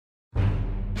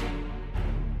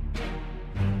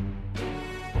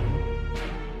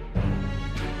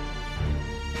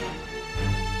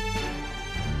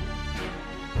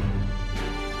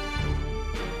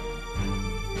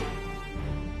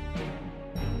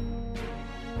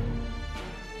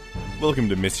Welcome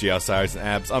to Mystery Outsiders and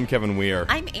Abs. I'm Kevin Weir.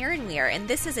 I'm Erin Weir, and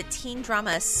this is a teen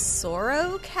drama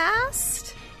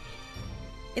Sorrowcast.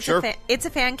 It's a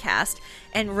fan cast,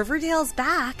 and Riverdale's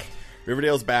back.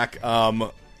 Riverdale's back.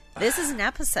 This is an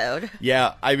episode.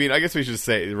 Yeah, I mean, I guess we should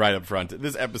say right up front,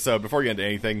 this episode, before we get into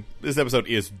anything, this episode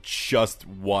is just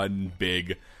one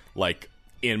big, like,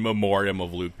 in memoriam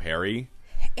of Luke Perry.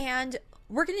 And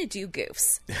we're going to do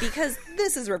goofs, because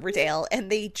this is Riverdale,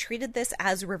 and they treated this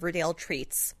as Riverdale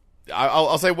treats.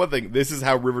 I'll say one thing. This is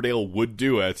how Riverdale would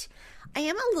do it. I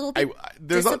am a little bit...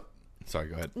 Sorry,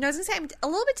 go ahead. No, I was going to say, I'm a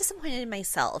little bit disappointed in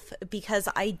myself, because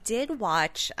I did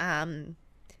watch... I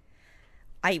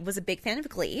was a big fan of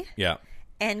Glee. Yeah.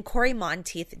 And Corey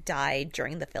Monteith died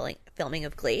during the filming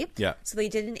of Glee. Yeah. So they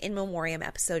did an in memoriam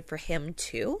episode for him,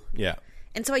 too. Yeah.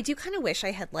 And so I do kind of wish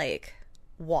I had, like,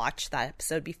 watched that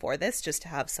episode before this, just to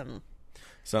have some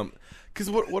framing.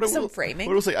 What I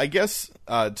will say, I guess,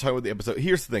 talking about the episode,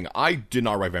 here's the thing. I did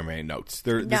not write very many notes.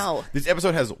 This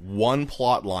episode has one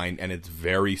plot line, and it's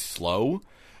very slow.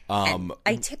 And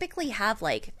I typically have,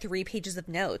 like, 3 pages of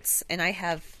notes, and I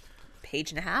have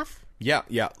page and a half. Yeah.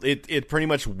 It pretty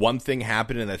much one thing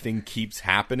happened, and that thing keeps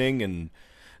happening, and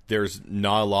there's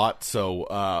not a lot. So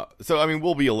I mean,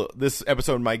 this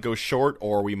episode might go short,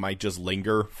 or we might just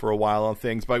linger for a while on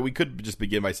things. But we could just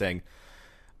begin by saying,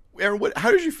 Erin,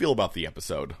 how did you feel about the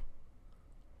episode?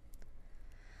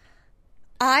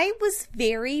 I was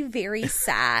very, very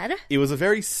sad. It was a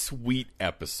very sweet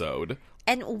episode.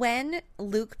 And when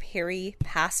Luke Perry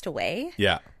passed away,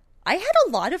 yeah, I had a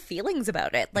lot of feelings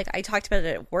about it. Like, I talked about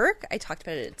it at work. I talked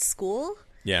about it at school.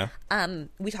 Yeah.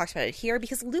 We talked about it here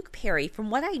because Luke Perry, from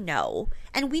what I know,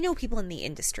 and we know people in the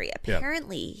industry,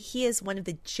 apparently he is one of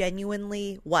the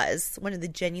genuinely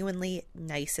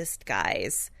nicest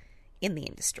guys in the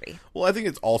industry. Well, I think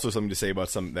it's also something to say about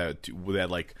something that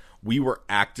like, we were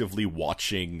actively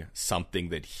watching something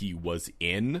that he was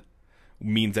in,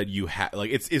 means that you have, like,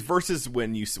 it's versus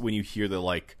when you hear the,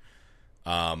 like,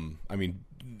 I'm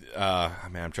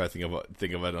trying to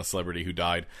think of a celebrity who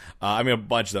died. I mean, a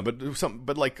bunch of them,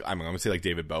 but like, I'm gonna say like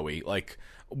David Bowie. Like,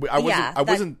 I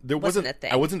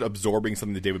wasn't absorbing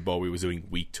something that David Bowie was doing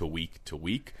week to week to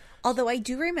week. Although I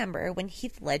do remember when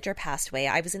Heath Ledger passed away,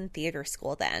 I was in theater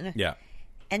school then. Yeah.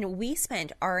 And we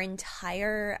spent our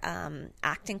entire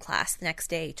acting class the next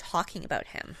day talking about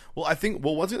him. Well,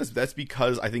 that's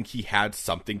because I think he had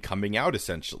something coming out,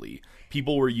 essentially.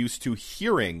 People were used to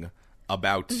hearing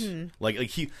about, he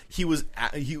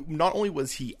not only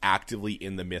was he actively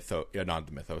in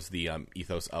the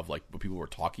ethos of, like, what people were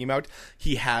talking about,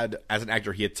 he had, as an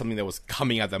actor, he had something that was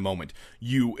coming at that moment.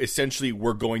 You essentially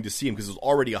were going to see him because it was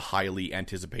already a highly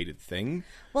anticipated thing.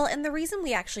 Well, and the reason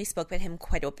we actually spoke about him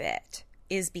quite a bit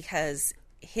is because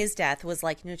his death was,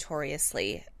 like,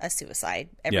 notoriously a suicide.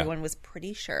 Everyone was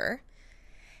pretty sure.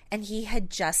 And he had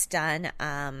just done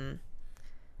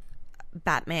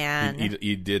Batman.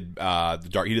 He did the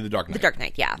Dark Knight. The Dark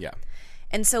Knight, yeah. Yeah.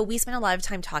 And so we spent a lot of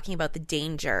time talking about the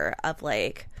danger of,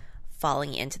 like,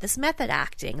 falling into this method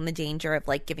acting and the danger of,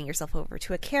 like, giving yourself over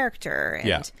to a character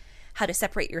and how to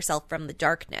separate yourself from the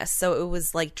darkness. So it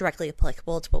was, like, directly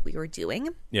applicable to what we were doing.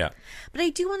 Yeah. But I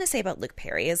do want to say about Luke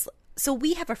Perry is, so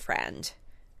we have a friend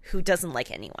who doesn't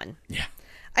like anyone. Yeah.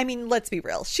 I mean, let's be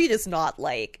real. She does not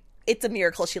like, it's a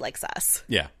miracle she likes us.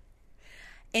 Yeah.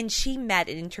 And she met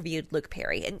and interviewed Luke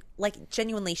Perry. And, like,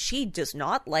 genuinely, she does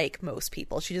not like most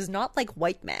people. She does not like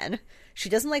white men. She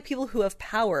doesn't like people who have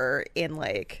power in,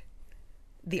 like,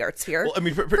 the art sphere. Well, I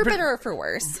mean, for better or for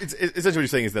worse. It's essentially what you're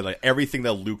saying is that, like, everything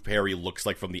that Luke Perry looks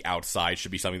like from the outside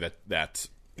should be something that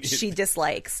she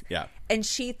dislikes. Yeah. And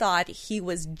she thought he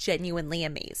was genuinely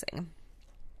amazing.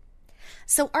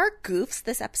 So our goofs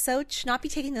this episode should not be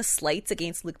taking the slights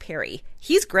against Luke Perry.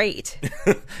 He's great.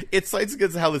 It's slights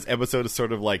against how this episode is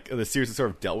sort of like, the series has sort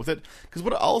of dealt with it. Because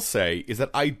what I'll say is that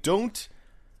I did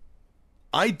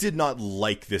not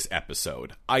like this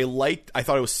episode. I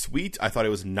thought it was sweet. I thought it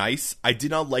was nice. I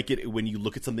did not like it when you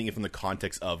look at something from the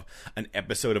context of an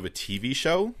episode of a TV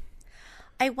show.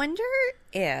 I wonder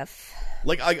if...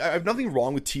 Like, I have nothing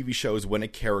wrong with TV shows when a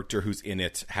character who's in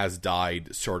it has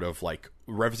died, sort of, like,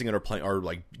 referencing it or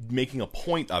like, making a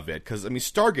point of it. Because, I mean,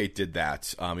 Stargate did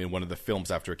that in one of the films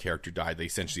after a character died. They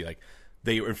essentially, like,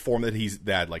 they informed that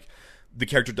the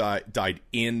character died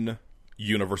in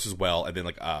universe as well. And then,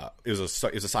 like, it was a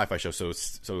sci-fi show, so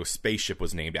a spaceship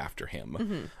was named after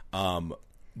him. Mm-hmm.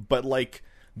 But, like...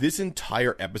 This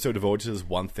entire episode devoted to this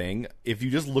one thing, if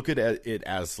you just look at it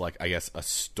as, like, I guess, a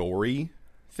story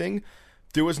thing,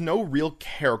 there was no real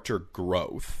character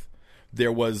growth. There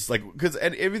was, like, because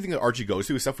everything that Archie goes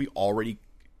through is stuff we already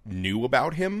knew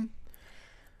about him.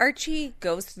 Archie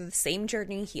goes through the same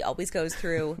journey he always goes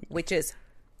through, which is,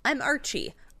 I'm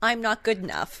Archie. I'm not good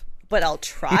enough, but I'll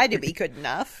try to be good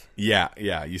enough. Yeah.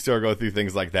 You still go through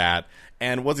things like that.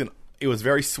 And it was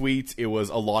very sweet. It was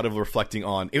a lot of reflecting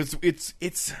on,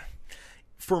 it's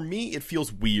for me, it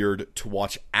feels weird to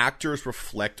watch actors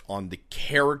reflect on the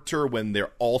character when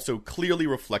they're also clearly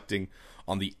reflecting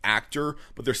on the actor,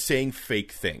 but they're saying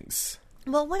fake things.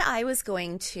 Well, what I was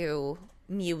going to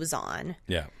muse on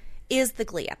is the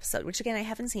Glee episode, which, again, I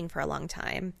haven't seen for a long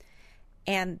time.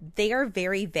 And they are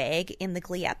very vague in the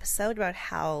Glee episode about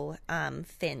how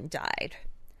Finn died.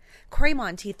 Corey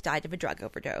Monteith died of a drug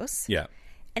overdose. Yeah.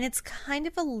 And it's kind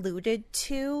of alluded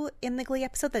to in the Glee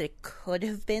episode that it could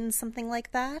have been something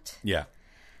like that. Yeah.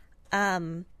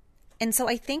 And so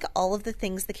I think all of the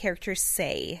things the characters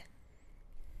say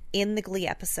in the Glee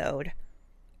episode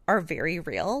are very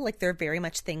real. Like, they're very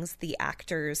much things the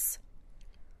actors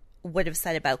would have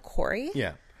said about Corey.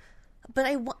 Yeah.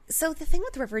 But so the thing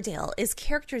with Riverdale is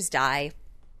characters die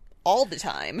all the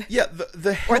time. Yeah,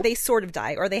 or they sort of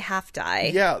die, or they half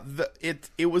die. Yeah,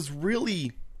 it was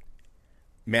really,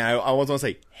 man, I always want to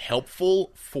say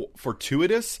helpful,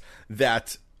 fortuitous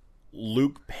that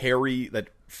that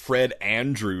Fred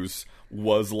Andrews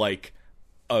was like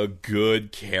a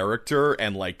good character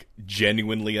and like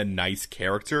genuinely a nice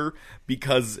character,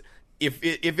 because if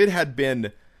it had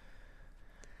been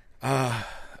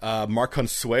Mark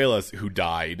Consuelos who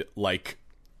died, like,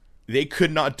 they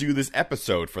could not do this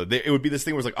episode it would be this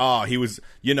thing where it's like, he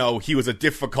was a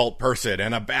difficult person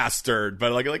and a bastard,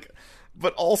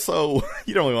 but also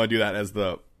you don't really want to do that as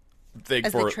the thing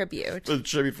as for the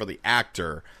tribute for the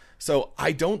actor. So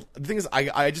the thing is,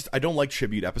 I don't like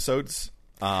tribute episodes.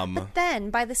 But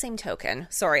then, by the same token,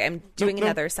 sorry, I'm doing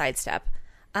another sidestep.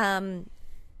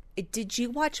 Did you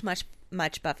watch much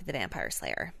Buffy the Vampire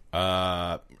Slayer?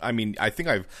 I mean, I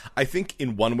think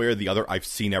in one way or the other, I've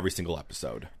seen every single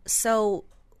episode. So,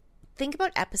 think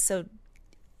about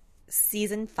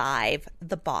season 5,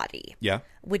 The Body. Yeah.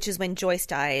 Which is when Joyce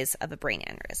dies of a brain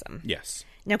aneurysm. Yes.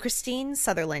 Now, Christine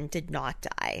Sutherland did not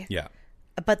die. Yeah.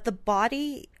 But The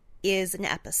Body is an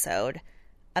episode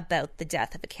about the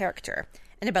death of a character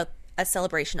and about a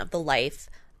celebration of the life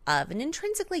of an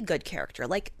intrinsically good character,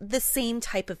 like the same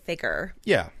type of figure.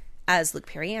 Yeah. As Luke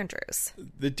Perry Andrews.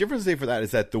 The difference for that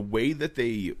is that the way that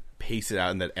they pace it out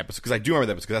in that episode, because I do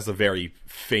remember that because that's a very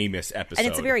famous episode, and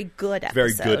it's a very good episode.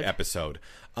 Very good episode.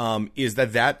 Is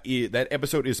that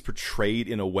episode is portrayed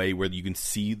in a way where you can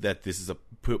see that this is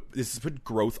put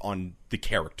growth on the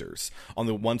characters, on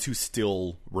the ones who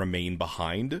still remain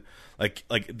behind. Like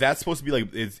that's supposed to be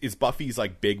like it's Buffy's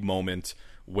like big moment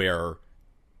where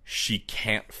she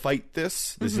can't fight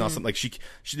this. This is not something like she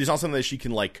there's not something that she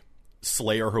can like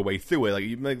slayer her way through it.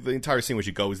 Like the entire scene where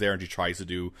she goes there and she tries to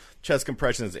do chest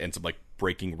compressions and ends up like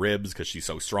breaking ribs because she's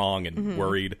so strong and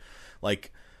worried.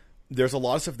 Like, there's a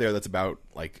lot of stuff there that's about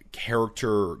like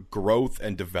character growth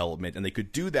and development, and they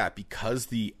could do that because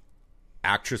the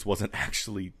actress wasn't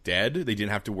actually dead. They didn't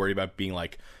have to worry about being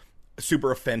like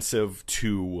super offensive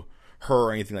to her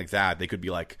or anything like that. They could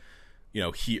be like,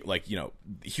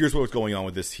 here's what's going on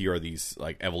with this. Here are these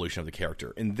like evolution of the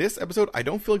character. In this episode, I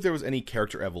don't feel like there was any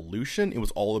character evolution. It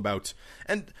was all about,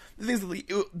 and the things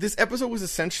that this episode was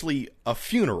essentially a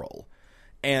funeral,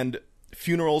 and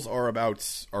funerals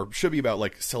should be about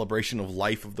like celebration of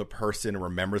life of the person and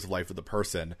remembrance of life of the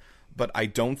person. But I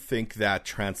don't think that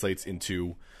translates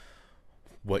into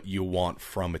what you want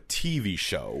from a TV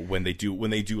show when they do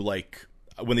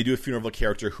a funeral of a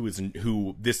character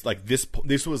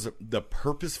this was the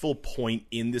purposeful point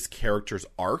in this character's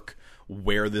arc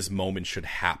where this moment should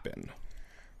happen.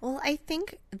 Well, I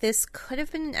think this could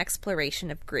have been an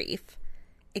exploration of grief,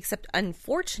 except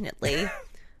unfortunately,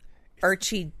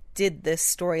 Archie did this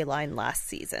storyline last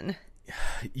season.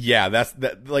 Yeah,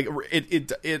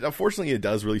 it unfortunately it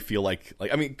does really feel like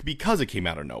I mean, because it came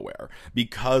out of nowhere,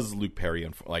 because Luke Perry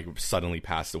suddenly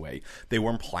passed away. They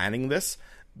weren't planning this,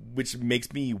 which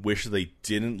makes me wish they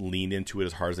didn't lean into it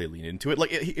as hard as they lean into it.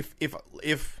 Like if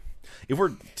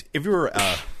we're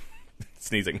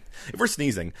sneezing,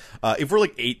 if we're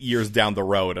like 8 years down the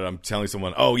road and I'm telling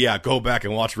someone, oh yeah, go back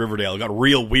and watch Riverdale, it got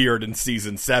real weird in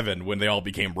season 7 when they all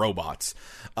became robots.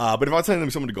 But if I was telling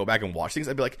someone to go back and watch things,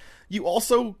 I'd be like, you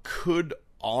also could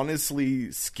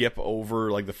honestly skip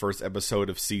over like the first episode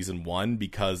of season 1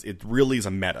 because it really is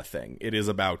a meta thing. It is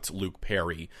about Luke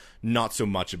Perry, not so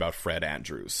much about Fred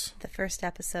Andrews. The first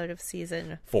episode of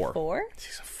season 4.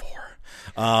 Season 4.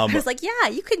 I was like, yeah,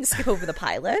 you couldn't skip over the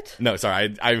pilot. No,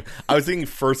 sorry. I was thinking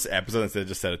first episode instead of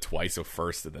just said it twice, so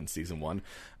first and then season 1.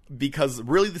 Because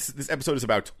really this episode is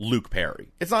about Luke Perry.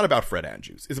 It's not about Fred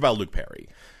Andrews. It's about Luke Perry.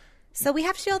 So we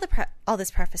have to do all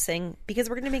this prefacing because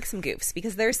we're going to make some goofs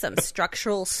because there's some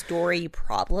structural story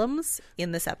problems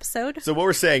in this episode. So what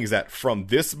we're saying is that from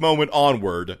this moment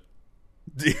onward,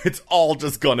 it's all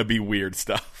just going to be weird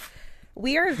stuff.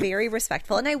 We are very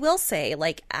respectful. And I will say,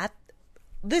 like,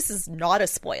 this is not a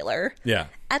spoiler. Yeah.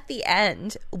 At the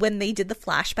end, when they did the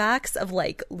flashbacks of,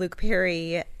 like, Luke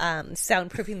Perry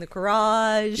soundproofing the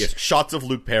garage. Yes, shots of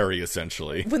Luke Perry,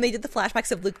 essentially. When they did the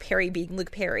flashbacks of Luke Perry being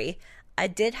Luke Perry, I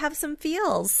did have some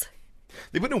feels.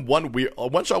 They put in one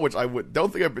shot, which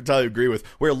don't think I entirely agree with,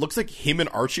 where it looks like him and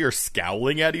Archie are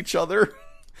scowling at each other.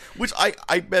 Which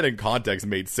I bet in context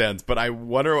made sense, but I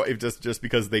wonder if just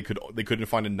because they couldn't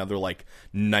find another like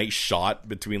nice shot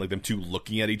between like them two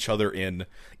looking at each other in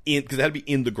because it had to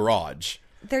be in the garage.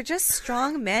 They're just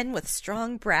strong men with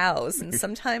strong brows, and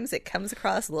sometimes it comes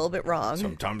across a little bit wrong.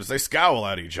 Sometimes they scowl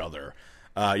at each other.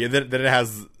 Then it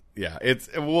has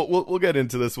we'll get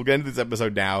into this. We'll get into this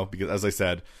episode now because, as I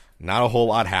said, not a whole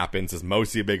lot happens. It's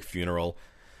mostly a big funeral.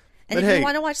 And if you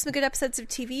want to watch some good episodes of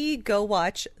TV, go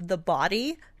watch The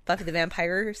Body, Buffy the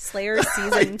Vampire Slayer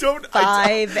season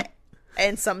 5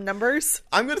 and some numbers.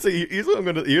 I'm going to say, here's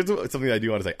something I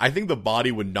do want to say. I think The Body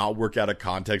would not work out of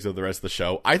context of the rest of the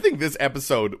show. I think this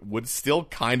episode would still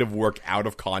kind of work out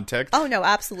of context. Oh, no,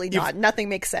 absolutely not. Nothing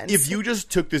makes sense. If you just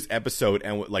took this episode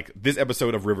and like this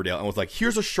episode of Riverdale and was like,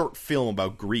 here's a short film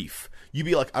about grief, you'd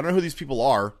be like, I don't know who these people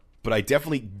are, but I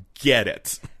definitely get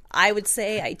it. I would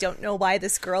say I don't know why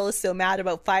this girl is so mad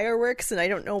about fireworks, and I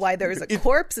don't know why there's a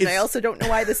corpse, and I also don't know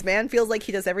why this man feels like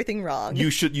he does everything wrong.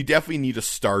 You definitely need to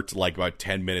start like about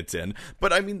 10 minutes in.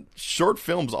 But I mean, short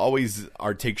films always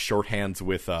take shorthands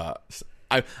with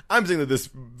I'm saying that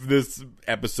this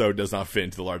episode does not fit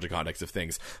into the larger context of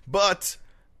things, but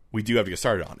we do have to get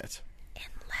started on it.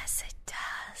 Unless it does.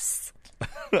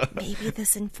 Maybe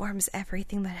this informs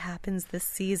everything that happens this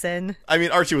season. I mean,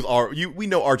 we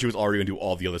know Archie was already going to do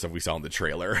all the other stuff we saw in the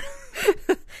trailer.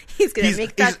 He's going to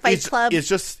make that Fight Club. It's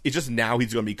just now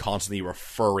he's going to be constantly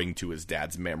referring to his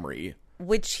dad's memory.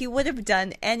 Which he would have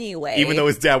done anyway. Even though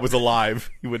his dad was alive,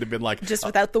 he would have been like... Just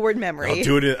without the word memory.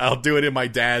 I'll do it in my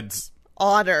dad's...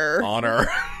 Honor.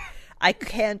 I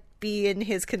can't be in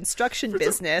his construction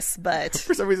business, but...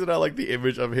 For some reason, I like the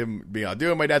image of him being, I'll do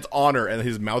it in my dad's honor, and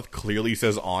his mouth clearly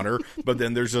says honor, but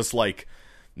then there's just like...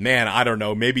 Man, I don't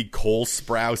know. Maybe Cole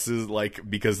Sprouse is like,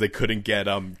 because they couldn't get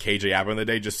KJ Appa in the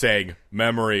day, just saying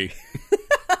memory.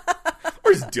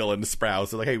 Or is Dylan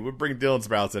Sprouse? They're like, hey, we'll bring Dylan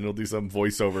Sprouse and he'll do some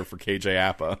voiceover for KJ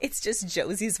Appa. It's just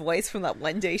Josie's voice from that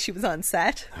one day she was on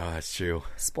set. Oh, that's true.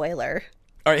 Spoiler.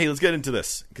 All right, hey, let's get into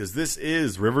this because this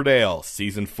is Riverdale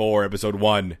season 4, episode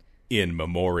 1, In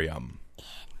Memoriam.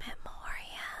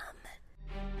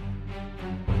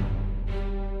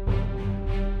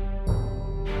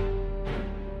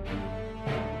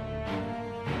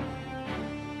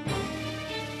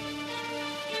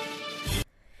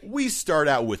 We start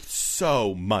out with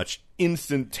so much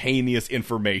instantaneous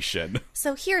information.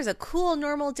 So here's a cool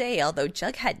normal day, although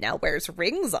Jughead now wears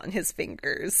rings on his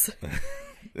fingers.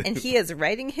 And he is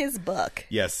writing his book.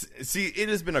 Yes. See, it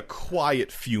has been a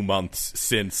quiet few months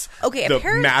since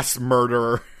the mass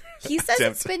murder. He says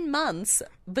it's been months,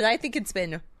 but I think it's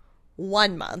been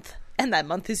 1 month, and that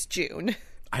month is June.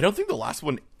 I don't think the last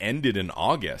one ended in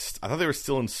August. I thought they were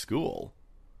still in school.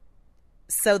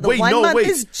 So the 1 month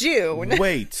is June.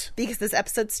 Wait. Because this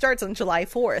episode starts on July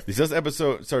 4th. This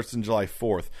episode starts on July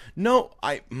 4th. No,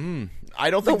 I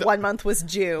don't think... The 1 month was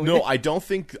June. No, I don't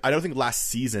think last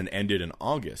season ended in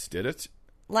August, did it?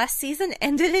 Last season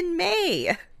ended in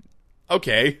May.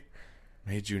 Okay.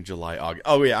 May, June, July, August.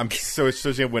 Oh, yeah, I'm so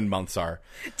associating when months are.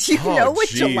 Do you know what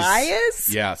July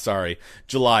is? Yeah, sorry.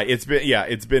 July. It's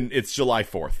July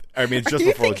 4th. I mean, it's just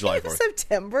before July 4th.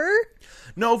 September?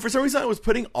 No, for some reason I was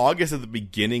putting August at the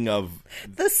beginning of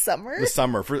the summer.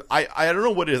 I don't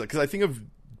know what it is because I think of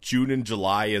June and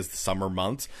July as the summer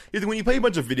months. When you play a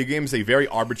bunch of video games, they very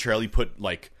arbitrarily put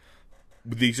like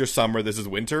these are summer, this is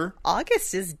winter.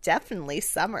 August is definitely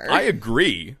summer. I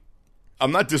agree.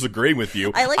 I'm not disagreeing with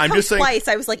you. I'm just saying, twice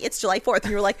I was like, it's July 4th, and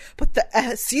you were like, but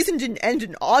the season didn't end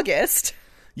in August.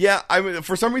 Yeah, I mean,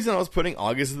 for some reason I was putting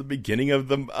August at the beginning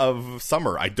of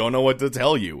summer. I don't know what to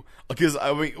tell you because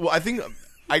I think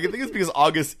it's because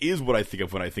August is what I think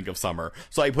of when I think of summer.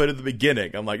 So I put it at the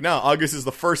beginning. I'm like, no, August is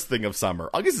the first thing of summer.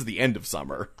 August is the end of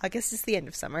summer. August is the end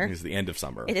of summer. It is the end of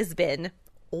summer. It has been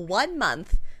 1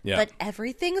 month, but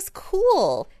everything's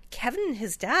cool. Kevin and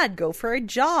his dad go for a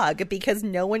jog because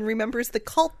no one remembers the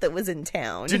cult that was in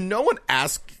town. Did no one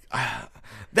ask?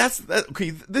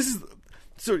 Okay, this is.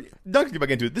 So, not to get back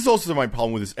into it, this is also my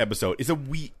problem with this episode, is that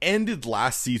we ended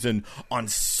last season on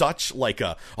such like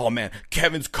a, oh man,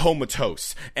 Kevin's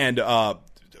comatose, and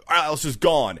Alice is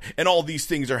gone, and all these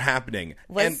things are happening.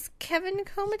 Was Kevin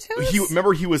comatose?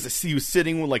 Remember he was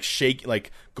sitting with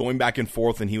like going back and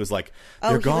forth, and he was like,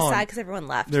 they're gone. He was sad because everyone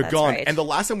left. They're That's gone. right. And the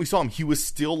last time we saw him, he was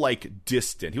still like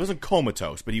distant. He wasn't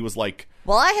comatose, but he was like...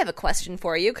 Well, I have a question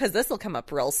for you, because this will come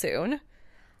up real soon.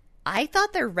 I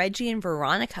thought that Reggie and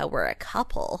Veronica were a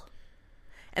couple.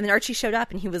 And then Archie showed up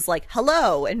and he was like,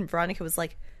 hello. And Veronica was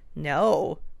like,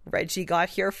 no, Reggie got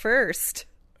here first.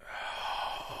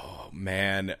 Oh,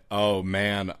 man.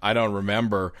 I don't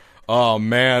remember. Oh,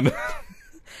 man.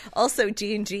 Also,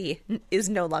 G&G is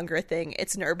no longer a thing.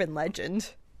 It's an urban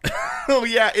legend. Oh,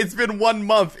 yeah. It's been 1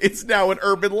 month. It's now an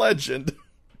urban legend.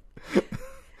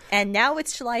 And now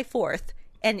it's July 4th.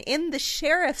 And in the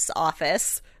sheriff's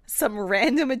office... some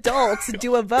random adults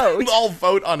do a vote. All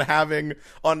vote on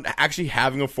actually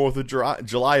having a 4th of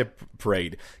July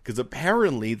parade, because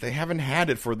apparently they haven't had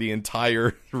it for the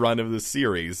entire run of the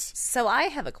series. So I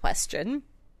have a question.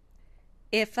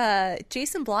 If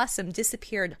Jason Blossom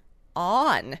disappeared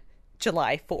on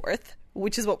July 4th,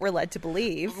 which is what we're led to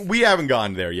believe. We haven't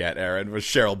gone there yet, Erin, with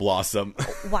Cheryl Blossom.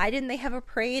 Why didn't they have a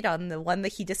parade on the one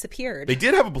that he disappeared? They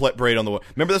did have a parade on the one.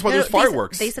 Remember, that's why there's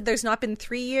fireworks. They said there's not been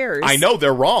 3 years. I know,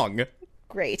 they're wrong.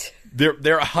 Great. They're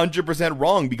 100%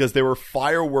 wrong, because there were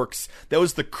fireworks. That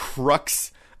was the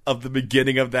crux of the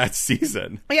beginning of that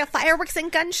season. Oh yeah, fireworks and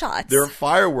gunshots. There are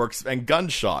fireworks and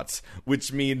gunshots,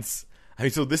 which means... I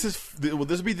mean, so this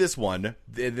would be this one.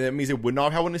 That means it would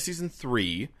not have one in season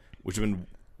 3, which would have been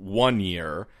 1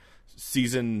 year.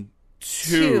 Season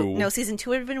 2. No, season 2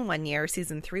 would have been 1 year.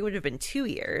 Season 3 would have been 2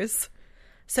 years.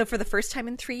 So for the first time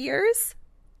in 3 years,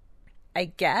 I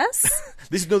guess.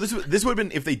 This would have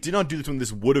been, if they did not do this one,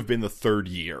 this would have been the 3rd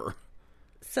year.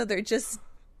 So they're just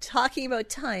talking about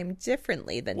time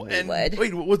differently than we would.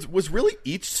 Wait, was really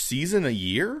each season a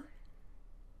year?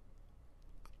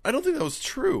 I don't think that was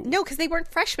true. No, because they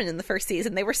weren't freshmen in the first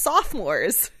season. They were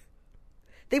sophomores.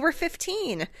 They were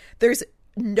 15. There's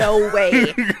no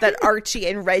way that Archie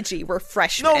and Reggie were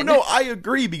freshmen. No, I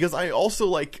agree, because I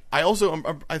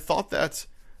thought that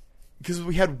because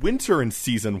we had winter in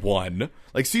season 1.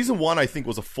 Like, season 1 I think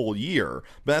was a full year,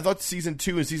 but I thought season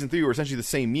 2 and season 3 were essentially the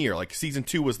same year. Like, season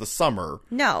 2 was the summer.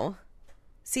 No.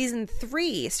 Season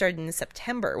 3 started in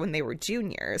September when they were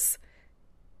juniors.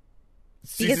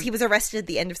 Because he was arrested at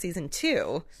the end of season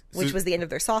 2, which was the end of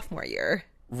their sophomore year.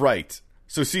 Right.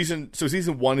 So season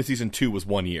 1 and season 2 was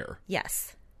 1 year.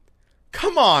 Yes.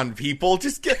 Come on, people.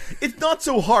 Just it's not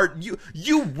so hard.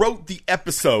 You wrote the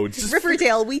episodes.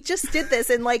 Riverdale, we just did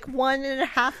this in like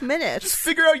 1.5 minutes. Just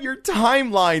figure out your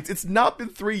timelines. It's not been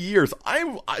 3 years.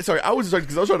 Sorry, I was trying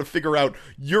to figure out,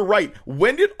 you're right.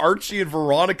 When did Archie and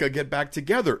Veronica get back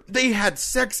together? They had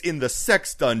sex in the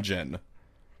sex dungeon.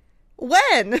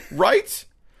 When? Right?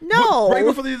 No. Right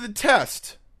before they did the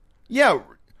test. Yeah.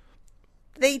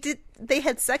 They did. They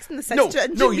had sex in the sex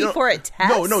dungeon before a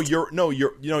test.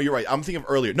 You're right. I'm thinking of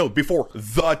earlier. No, before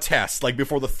the test, like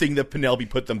before the thing that Penelope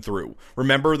put them through.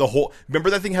 Remember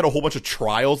that thing had a whole bunch of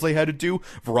trials they had to do?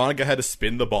 Veronica had to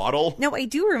spin the bottle. No, I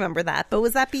do remember that. But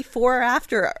was that before or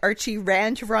after Archie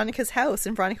ran to Veronica's house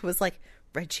and Veronica was like,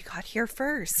 Reggie got here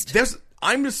first?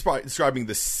 I'm describing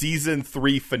the season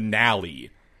 3 finale.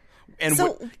 And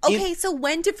so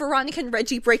when did Veronica and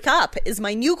Reggie break up is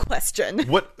my new question.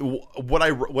 What I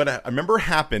remember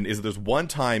happened is there's one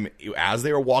time as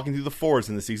they were walking through the forest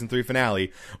in the season 3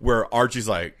 finale where Archie's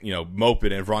like,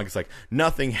 moping, and Veronica's like,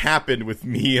 nothing happened with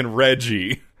me and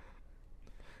Reggie.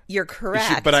 You're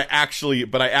correct. But I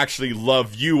actually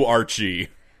love you, Archie.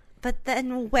 But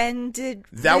then when did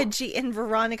Reggie and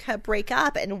Veronica break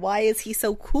up, and why is he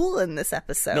so cool in this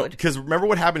episode? No, because remember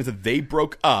what happened is that they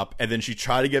broke up, and then she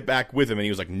tried to get back with him, and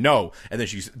he was like, no. And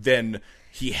then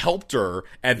he helped her,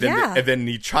 and then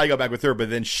he tried to get back with her, but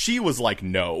then she was like,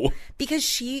 no. Because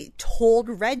she told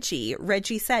Reggie.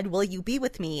 Reggie said, will you be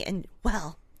with me? And,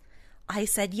 well, I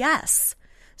said yes.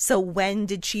 So when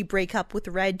did she break up with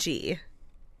Reggie?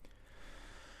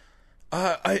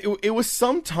 It was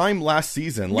sometime last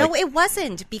season. No, it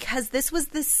wasn't, because this was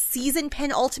the season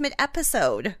penultimate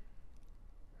episode.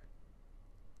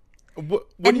 What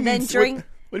do you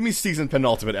mean season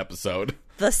penultimate episode?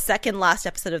 The second last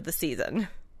episode of the season.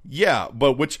 Yeah,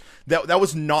 but that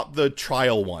was not the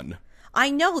trial one.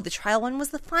 I know, the trial one was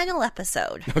the final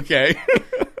episode. Okay.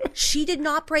 She did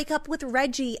not break up with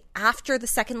Reggie after the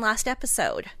second last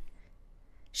episode.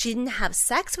 She didn't have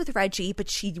sex with Reggie, but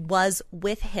she was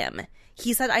with him.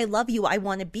 He said, I love you, I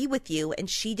want to be with you, and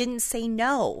she didn't say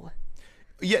no.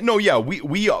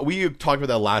 we talked about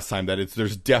that last time, that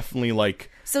there's definitely like...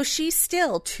 So she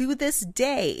still, to this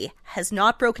day, has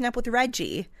not broken up with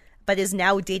Reggie, but is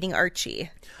now dating Archie.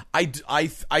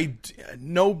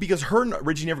 No, because her and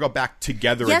Reggie never got back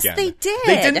together again. Yes, they did.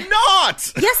 They did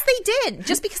not! Yes, they did.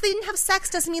 Just because they didn't have sex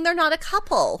doesn't mean they're not a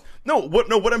couple. No,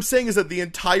 what I'm saying is that the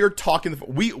entire talk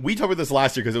we talked about this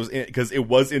last year because it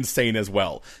was insane as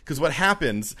well. Because what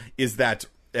happens is that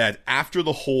after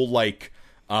the whole like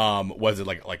was it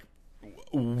like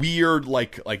weird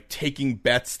like taking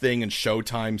bets thing and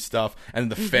Showtime stuff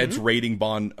and the feds raiding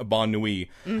Bon Nuit.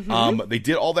 They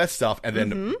did all that stuff,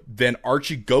 and then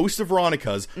Archie goes to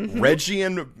Veronica's. Reggie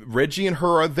and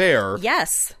her are there.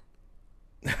 Yes.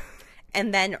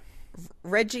 And then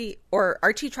Archie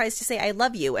tries to say I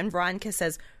love you, and Veronica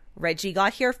says Reggie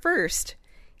got here first.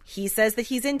 He says that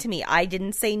he's into me. I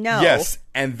didn't say no. Yes,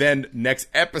 and then next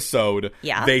episode,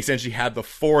 they essentially had the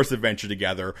forest adventure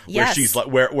together, where she's like,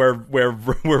 where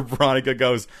Veronica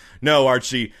goes, "No,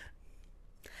 Archie,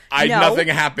 nothing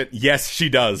happened." Yes, she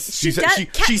does. She says,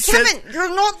 Kevin,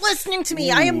 you're not listening to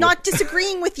me. Ooh. I am not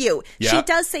disagreeing with you. Yeah. She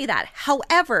does say that.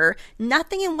 However,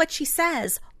 nothing in what she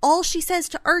says. All she says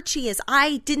to Archie is,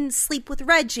 "I didn't sleep with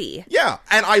Reggie." Yeah,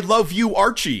 and I love you,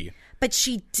 Archie. But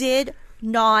she did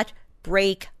not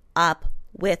break up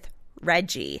with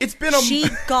Reggie. She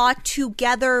got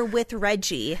together with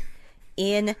Reggie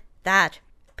in that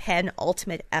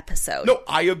penultimate episode. No,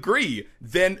 I agree.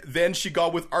 Then she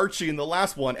got with Archie in the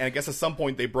last one, and I guess at some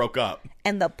point they broke up.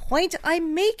 And the point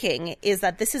I'm making is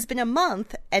that this has been a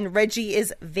month, and Reggie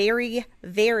is very,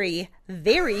 very,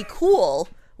 very cool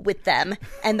with them,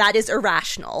 and that is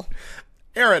irrational.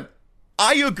 Erin,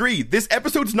 I agree. This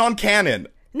episode's non-canon.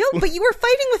 No, but you were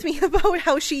fighting with me about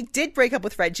how she did break up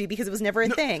with Reggie because it was never a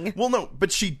thing. Well, no,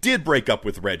 but she did break up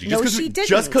with Reggie. She didn't.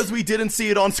 Just because we didn't see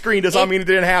it on screen does not mean it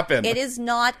didn't happen. It is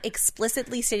not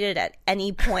explicitly stated at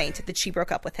any point that she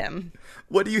broke up with him.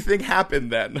 What do you think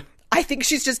happened then? I think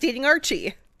she's just dating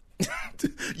Archie.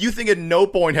 You think at no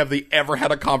point have they ever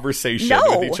had a conversation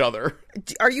with each other?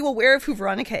 Are you aware of who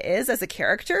Veronica is as a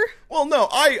character? Well, no,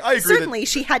 I agree. Certainly,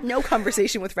 she had no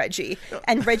conversation with Reggie,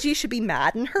 and Reggie should be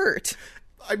mad and hurt.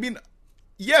 I mean,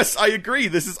 yes, I agree.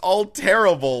 This is all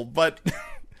terrible, but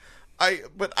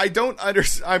I don't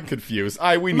understand. I'm confused.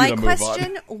 We need to move on. My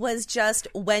question was just,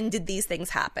 when did these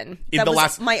things happen?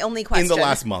 My only question. In the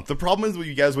last month. The problem is with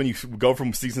you guys, when you go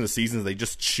from season to season, they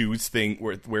just choose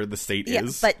where the state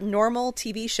is. But normal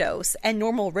TV shows and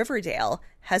normal Riverdale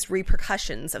has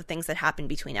repercussions of things that happen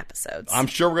between episodes. I'm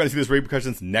sure we're going to see those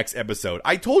repercussions next episode.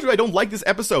 I told you I don't like this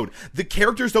episode. The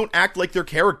characters don't act like they're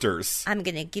characters. I'm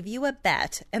going to give you a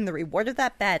bet, and the reward of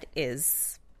that bet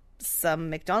is some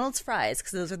McDonald's fries,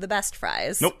 because those are the best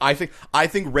fries. Nope, I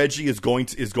think Reggie is going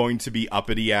to be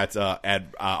uppity at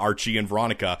Archie and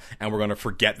Veronica, and we're going to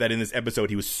forget that in this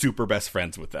episode he was super best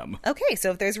friends with them. Okay,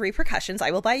 so if there's repercussions, I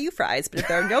will buy you fries, but if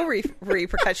there are no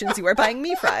repercussions, you are buying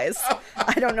me fries.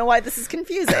 I don't know why this is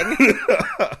confusing.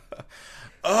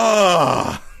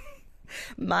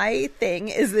 My thing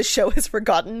is the show has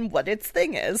forgotten what its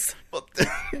thing is.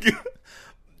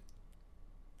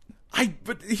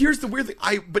 But here's the weird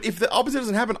thing. But if the opposite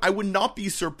doesn't happen, I would not be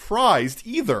surprised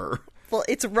either. Well,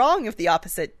 it's wrong if the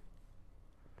opposite.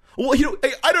 Well,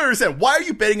 I don't understand. Why are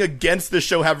you betting against this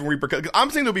show having repercussions?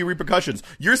 I'm saying there'll be repercussions.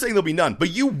 You're saying there'll be none.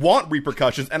 But you want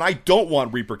repercussions, and I don't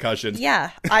want repercussions.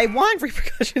 Yeah, I want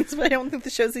repercussions, but I don't think the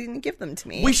show's going to give them to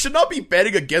me. We should not be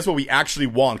betting against what we actually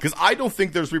want, because I don't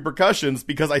think there's repercussions,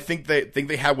 because I think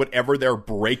they have whatever their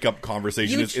breakup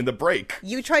conversation is in the break.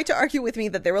 You tried to argue with me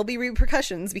that there will be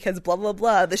repercussions because blah, blah,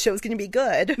 blah, the show's going to be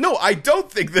good. No, I don't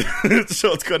think that the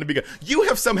show's going to be good. You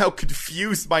have somehow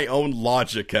confused my own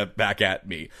logic back at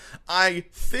me. I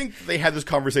think they had this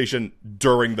conversation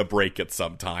during the break at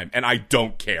some time, and I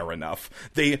don't care enough.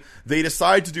 They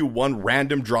decide to do one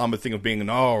random drama thing of being,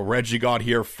 Reggie got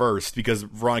here first, because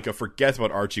Veronica forgets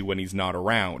about Archie when he's not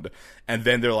around. And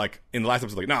then they're like, in the last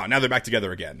episode, no, now they're back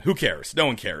together again. Who cares? No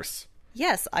one cares.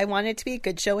 Yes, I want it to be a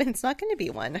good show, and it's not going to be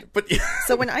one. But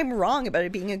so when I'm wrong about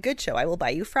it being a good show, I will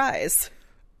buy you fries.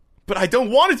 But I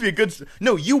don't want it to be a good show.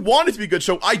 No, you want it to be a good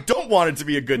show. I don't want it to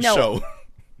be a good show.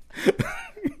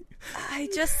 I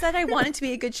just said I want it to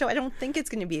be a good show. I don't think it's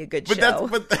going to be a good show.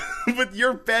 But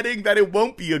you're betting that it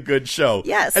won't be a good show.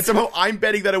 Yes. And somehow I'm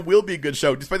betting that it will be a good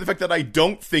show, despite the fact that I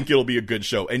don't think it'll be a good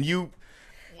show. And you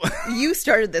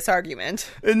started this argument.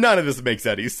 None of this makes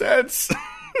any sense.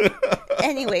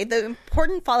 Anyway, the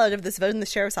important fallout of this vote in the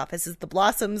sheriff's office is the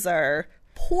Blossoms are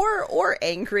poor or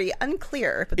angry,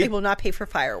 unclear, but they will not pay for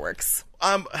fireworks.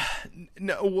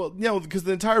 No, because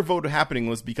the entire vote happening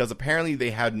was because apparently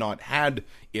they had not had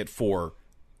it for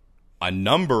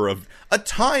a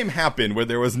time happened where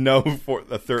there was no 4th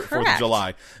of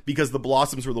July because the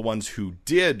Blossoms were the ones who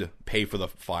did pay for the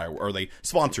fireworks, or they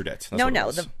sponsored it. No,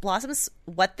 the Blossoms,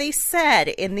 what they said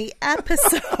in the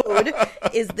episode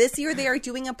is this year they are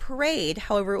doing a parade.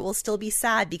 However, it will still be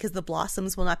sad because the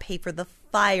Blossoms will not pay for the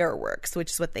fireworks,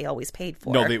 which is what they always paid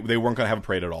for. No, they weren't going to have a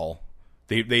parade at all.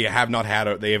 They have not had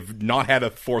a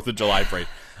 4th of July parade.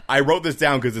 I wrote this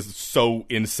down because this is so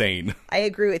insane. I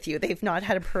agree with you. They've not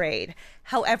had a parade.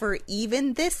 However,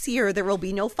 even this year, there will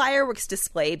be no fireworks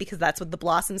display because that's what the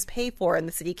Blossoms pay for, and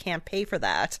the city can't pay for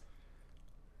that.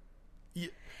 Yeah.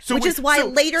 Which is why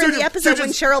later in the episode, when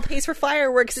Cheryl pays for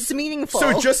fireworks, it's meaningful.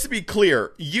 So just to be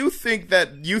clear, you think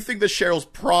that Cheryl's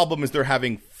problem is they're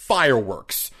having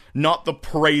fireworks, not the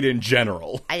parade in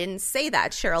general. I didn't say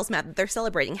that. Cheryl's mad that they're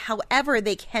celebrating. However,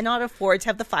 they cannot afford to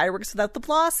have the fireworks without the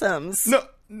Blossoms.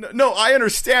 No, I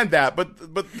understand that, but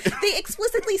they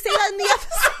explicitly say that in the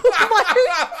episode. Why are you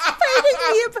fighting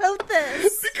me about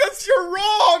this? Because you're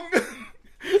wrong.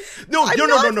 No. Here's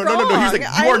the thing.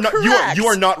 You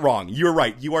are not wrong. You're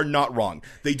right. You are not wrong.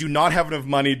 They do not have enough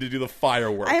money to do the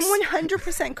fireworks. I'm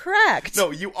 100% correct.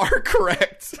 No, you are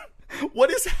correct.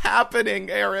 What is happening,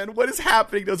 Erin? What is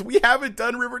happening to us? We haven't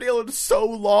done Riverdale in so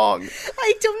long.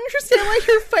 I don't understand why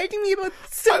you're fighting me about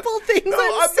simple things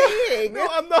I'm saying.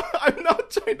 I'm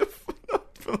not trying to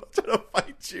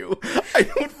fight you. I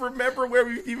don't remember where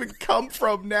we've even come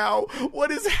from now.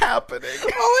 What is happening? All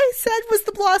I said was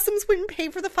the Blossoms wouldn't pay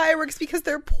for the fireworks because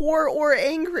they're poor or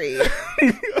angry.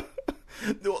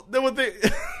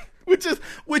 Which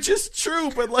is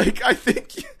true, but like I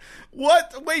think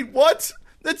what? Wait, what?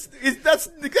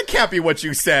 That can't be what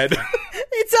you said.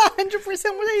 It's 100% what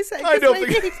I said. I don't think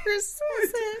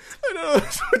I know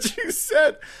that's what you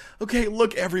said. Okay,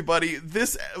 look, everybody.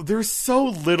 There's so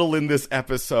little in this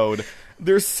episode.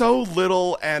 There's so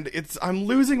little, and I'm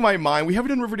losing my mind. We haven't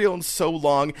done Riverdale in so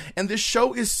long, and this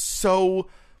show is so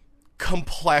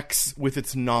complex with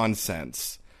its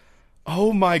nonsense.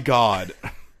 Oh my god.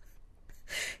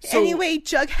 Anyway,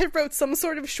 Jughead wrote some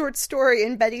sort of short story,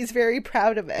 and Betty's very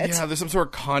proud of it. Yeah, there's some sort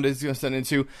of contest he's going to send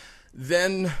into.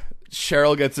 Then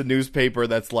Cheryl gets a newspaper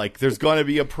that's like, there's going to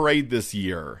be a parade this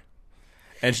year.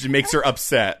 And she makes her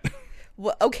upset.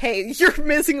 Well, okay, you're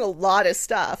missing a lot of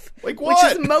stuff. Like what?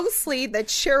 Which is mostly that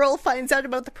Cheryl finds out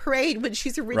about the parade when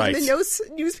she's reading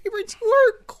the newspaper to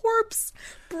her corpse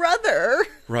brother.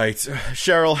 Right.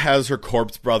 Cheryl has her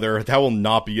corpse brother. That will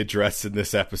not be addressed in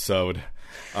this episode.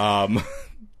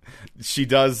 She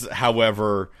does,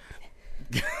 however,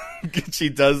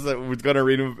 we're going to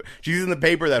read him. She's in the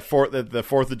paper that the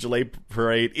 4th of July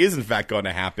parade is in fact going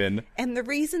to happen. And the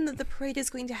reason that the parade is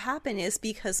going to happen is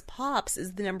because Pops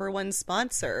is the #1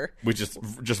 sponsor. Which is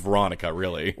just Veronica,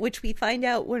 really. Which we find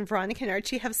out when Veronica and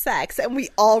Archie have sex. And we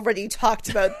already talked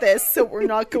about this, so we're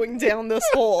not going down this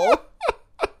hole.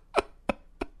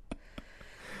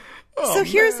 So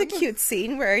here's a cute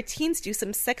scene where our teens do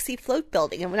some sexy float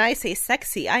building. And when I say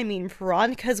sexy, I mean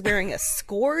Veronica's wearing a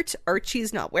skirt,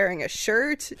 Archie's not wearing a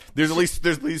shirt. There's at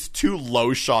least 2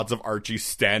 low shots of Archie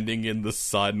standing in the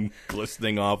sun,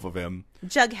 glistening off of him.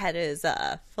 Jughead is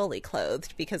fully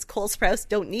clothed because Cole Sprouse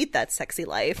don't need that sexy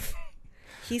life.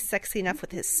 He's sexy enough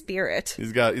with his spirit.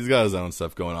 He's got his own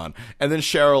stuff going on. And then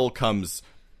Cheryl comes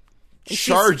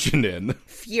charging in.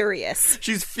 Furious.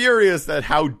 She's furious that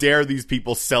how dare these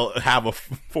people have a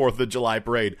 4th of July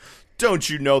parade. Don't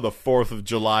you know the 4th of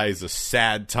July is a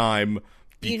sad time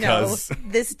because...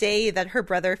 this day that her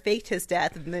brother faked his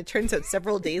death, and it turns out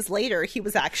several days later he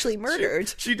was actually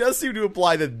murdered. She does seem to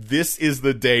imply that this is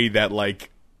the day that the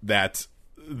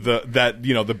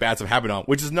bats have happened on,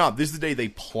 which is not. This is the day they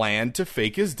planned to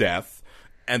fake his death,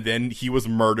 and then he was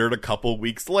murdered a couple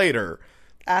weeks later.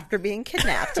 After being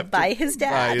kidnapped by his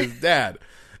dad.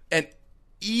 And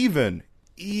even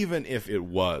if it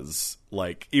was,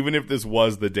 even if this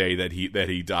was the day that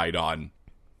he died on,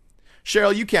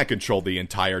 Cheryl, you can't control the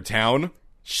entire town.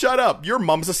 Shut up. Your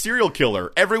mom's a serial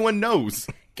killer. Everyone knows.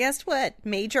 Guess what?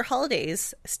 Major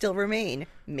holidays still remain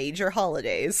major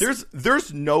holidays.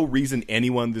 There's no reason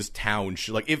anyone in this town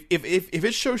should, if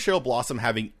it shows Cheryl Blossom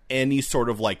having any sort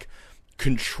of,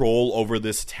 control over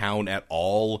this town at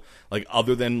all,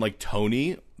 other than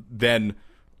Tony, then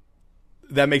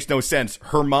that makes no sense.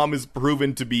 Her mom is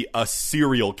proven to be a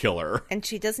serial killer, and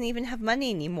she doesn't even have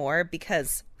money anymore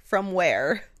because from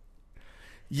where?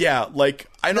 Yeah,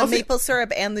 I know the maple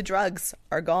syrup and the drugs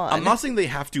are gone. I'm not saying they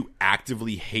have to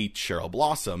actively hate Cheryl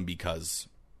Blossom because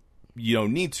you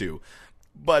don't need to.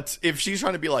 But if she's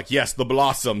trying to be yes, the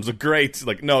Blossoms are great,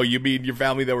 no, you mean your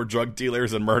family that were drug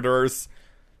dealers and murderers?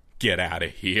 Get out of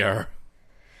here.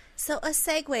 So a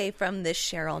segue from this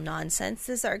Cheryl nonsense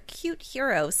is our cute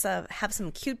heroes have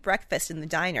some cute breakfast in the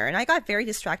diner. And I got very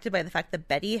distracted by the fact that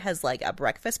Betty has like a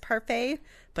breakfast parfait,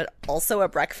 but also a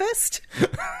breakfast.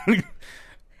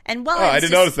 And while I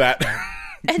didn't notice that.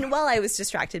 And while I was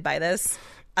distracted by this,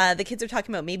 the kids are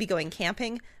talking about maybe going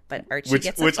camping, but Archie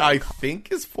gets a which phone I call.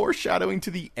 think is foreshadowing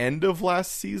to the end of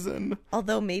last season.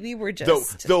 Although maybe we're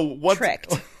just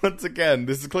tricked. Once again,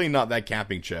 this is clearly not that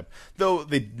camping trip. Though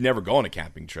they never go on a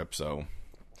camping trip, so.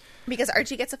 Because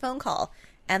Archie gets a phone call,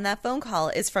 and that phone call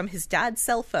is from his dad's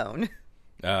cell phone.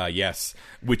 Yes,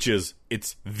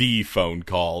 it's the phone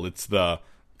call. It's the,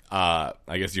 I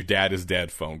guess your dad is dead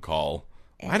phone call.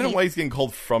 I don't know why he's getting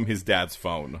called from his dad's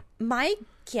phone. My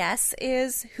guess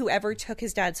is whoever took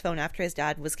his dad's phone after his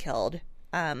dad was killed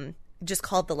just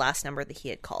called the last number that he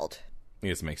had called.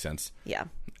 Yes, makes sense. Yeah.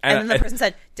 And then the person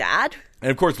said, Dad? And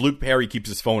of course, Luke Perry keeps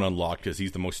his phone unlocked because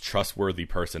he's the most trustworthy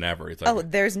person ever. It's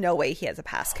like, there's no way he has a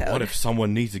passcode. What if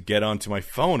someone needs to get onto my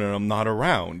phone and I'm not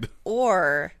around?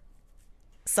 Or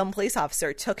some police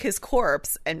officer took his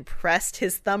corpse and pressed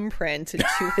his thumbprint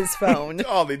to his phone.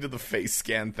 Oh, they did the face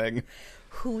scan thing.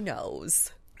 Who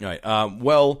knows? All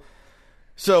right.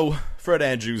 So Fred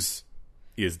Andrews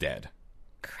is dead.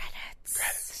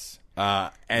 Credits.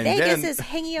 And Vegas then is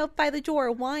hanging out by the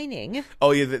door whining.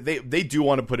 Oh yeah, they do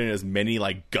want to put in as many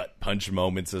like gut punch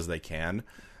moments as they can,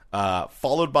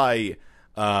 followed by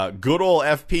good old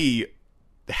FP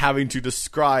having to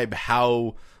describe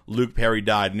how Luke Perry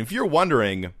died. And if you're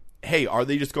wondering, hey, are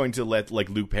they just going to let like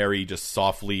Luke Perry just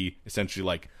softly, essentially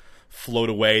like float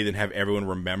away, then have everyone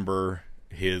remember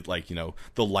his the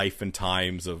life and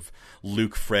times of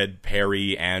Luke Fred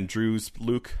Perry Andrews,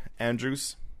 Luke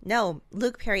Andrews? No,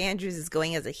 Luke Perry Andrews is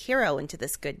going as a hero into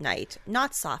this good night,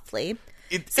 not softly.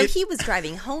 He was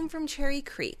driving home from Cherry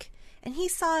Creek, and he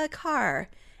saw a car,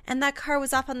 and that car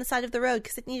was off on the side of the road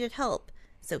because it needed help.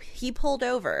 So he pulled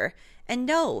over, and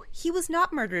no, he was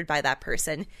not murdered by that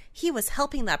person. He was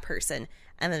helping that person,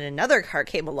 and then another car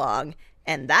came along,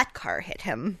 and that car hit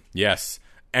him. Yes,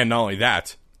 and not only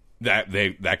that,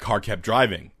 that car kept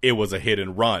driving. It was a hit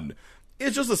and run.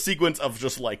 It's just a sequence of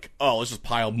just like, oh, let's just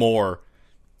pile more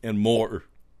and more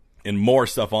and more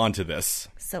stuff onto this.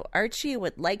 So Archie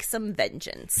would like some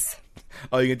vengeance.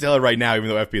 Oh, you can tell it right now, even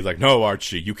though FP is like, no,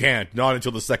 Archie, you can't. Not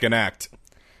until the second act.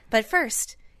 But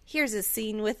first, here's a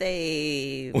scene with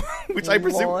a which I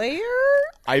presume lawyer?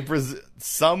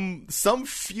 Some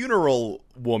funeral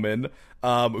woman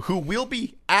who will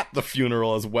be at the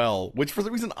funeral as well, which for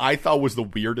some reason I thought was the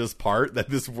weirdest part, that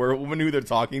this woman who they're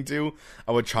talking to,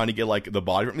 I was trying to get like the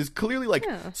body from, is clearly like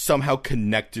somehow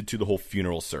connected to the whole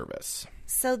funeral service.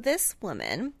 So this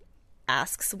woman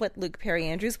asks what Luke Perry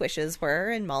Andrews' wishes were,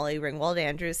 and Molly Ringwald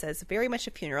Andrews says very much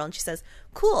a funeral, and she says,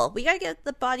 cool, we gotta get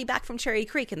the body back from Cherry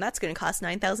Creek, and that's gonna cost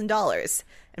 $9,000.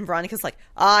 And Veronica's like,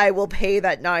 I will pay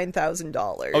that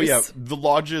 $9,000. Oh yeah, the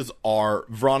lodges are,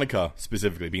 Veronica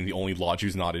specifically being the only lodge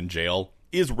who's not in jail,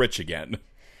 is rich again.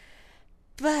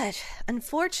 But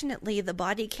unfortunately, the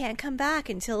body can't come back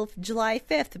until July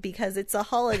 5th because it's a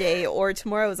holiday, or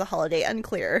tomorrow is a holiday,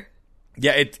 unclear.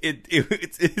 Yeah,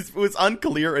 it was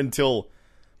unclear until,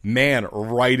 man,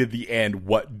 right at the end,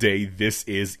 what day this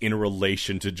is in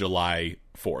relation to July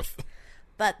 4th.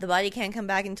 But the body can't come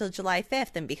back until July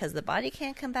 5th, and because the body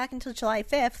can't come back until July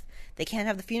 5th, they can't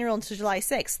have the funeral until July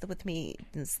 6th, which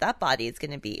means that body is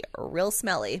going to be real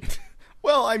smelly.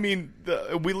 Well, I mean,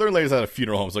 we learn later it's at a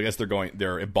funeral home, so I guess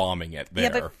they're embalming it there. Yeah,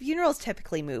 but funerals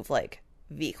typically move, like,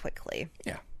 quickly.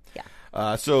 Yeah.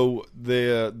 Yeah. So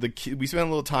we spent a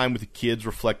little time with the kids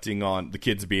reflecting on, the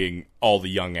kids being all the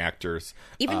young actors.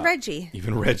 Even Reggie.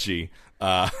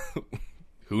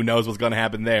 Who knows what's going to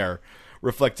happen there.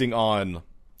 Reflecting on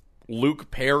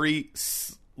Luke Perry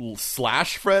 /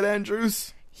 Fred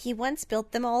Andrews. He once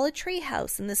built them all a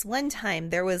treehouse, and this one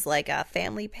time there was like a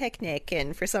family picnic,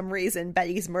 and for some reason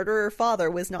Betty's murderer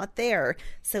father was not there,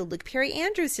 so Luke Perry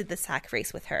Andrews did the sack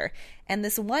race with her. And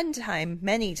this one time,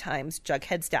 many times,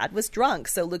 Jughead's dad was drunk,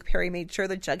 so Luke Perry made sure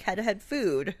that Jughead had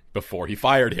food. Before he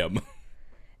fired him.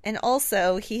 And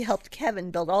also, he helped Kevin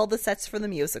build all the sets for the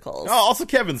musicals. Oh, also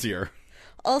Kevin's here.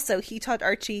 Also, he taught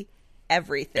Archie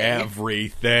everything.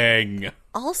 Everything.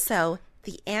 Also,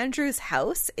 the Andrews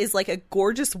house is like a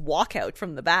gorgeous walkout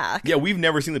from the back. Yeah, we've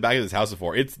never seen the back of this house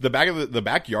before. It's the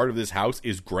backyard of this house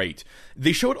is great.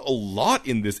 They showed a lot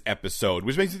in this episode,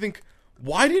 which makes you think,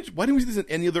 why didn't we see this in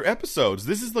any other episodes?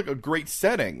 This is like a great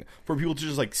setting for people to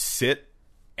just like sit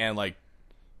and like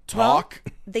talk.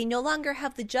 Well, they no longer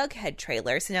have the Jughead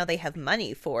trailer, so now they have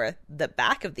money for the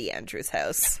back of the Andrews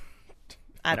house.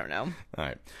 I don't know. All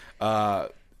right.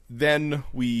 Then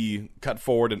we cut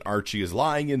forward and Archie is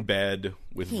lying in bed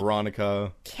with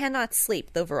Veronica. Cannot sleep,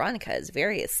 though Veronica is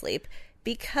very asleep,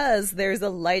 because there's a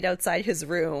light outside his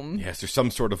room. Yes, there's some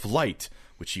sort of light,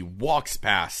 which he walks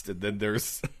past, and then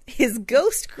there's... his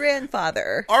ghost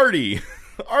grandfather. Artie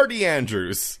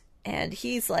Andrews. And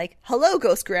he's like, hello,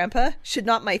 ghost grandpa. Should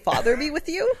not my father be with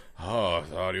you? Oh, I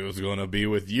thought he was going to be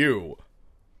with you.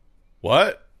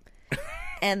 What?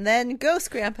 And then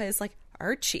ghost grandpa is like,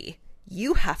 Archie,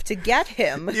 you have to get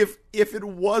him. If it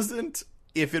wasn't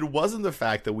the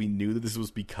fact that we knew that this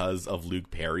was because of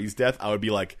Luke Perry's death, I would be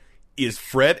like, is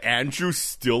Fred Andrews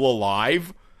still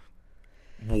alive?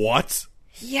 What?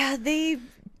 Yeah, they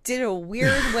did a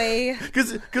weird way.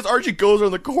 Because Archie goes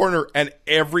around the corner and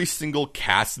every single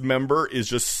cast member is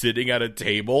just sitting at a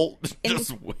table,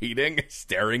 just waiting,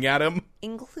 staring at him.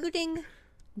 Including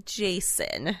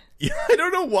Jason. Yeah, I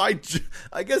don't know why.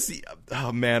 I guess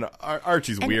oh man,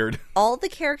 Archie's weird. All the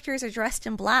characters are dressed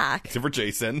in black. Except for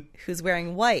Jason. Who's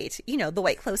wearing white. You know, the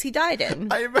white clothes he died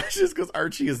in. I imagine it's because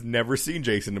Archie has never seen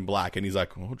Jason in black and he's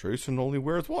like, oh, Jason only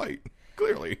wears white.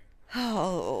 Clearly.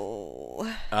 Oh.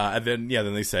 And then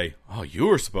they say, oh, you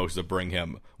were supposed to bring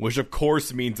him. Which, of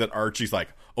course, means that Archie's like,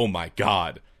 oh, my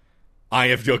God. I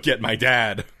have to go get my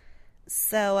dad.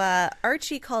 So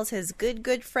Archie calls his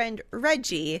good friend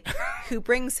Reggie, who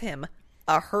brings him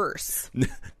a hearse.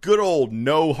 Good old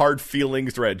no hard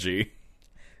feelings Reggie.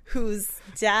 Whose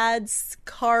dad's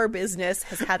car business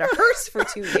has had a hearse for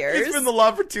 2 years. It's been the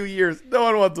law for 2 years. No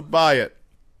one wants to buy it.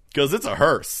 Because it's a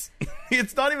hearse.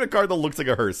 It's not even a car that looks like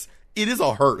a hearse. It is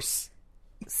a hearse.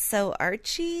 So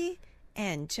Archie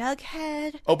and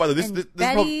Jughead. Oh, by the way,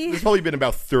 this probably been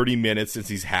about 30 minutes since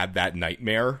he's had that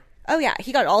nightmare. Oh yeah,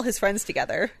 he got all his friends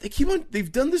together.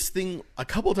 They've done this thing a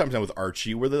couple of times now with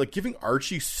Archie, where they're like giving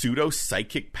Archie pseudo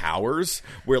psychic powers,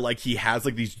 where like he has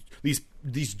like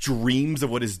these dreams of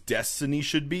what his destiny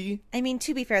should be. I mean,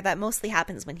 to be fair, that mostly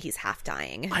happens when he's half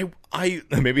dying.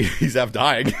 Maybe he's half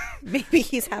dying. Maybe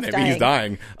he's half dying. Maybe he's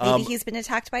dying. Maybe he's been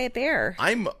attacked by a bear.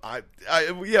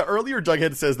 Earlier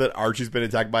Jughead says that Archie's been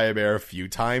attacked by a bear a few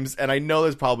times, and I know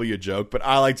that's probably a joke, but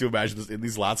I like to imagine this in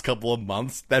these last couple of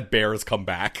months, that bear has come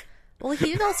back. Well,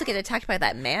 he did also get attacked by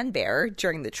that man bear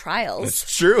during the trials.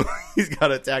 It's true. He's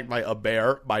got attacked by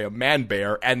a man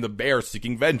bear, and the bear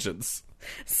seeking vengeance.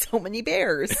 So many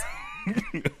bears.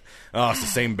 Oh, it's the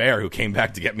same bear who came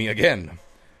back to get me again.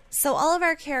 So all of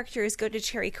our characters go to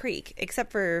Cherry Creek,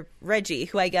 except for Reggie,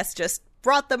 who I guess just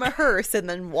brought them a hearse and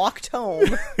then walked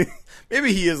home.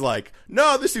 Maybe he is like,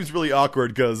 no, this seems really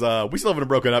awkward because we still haven't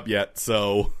broken up yet,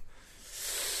 so...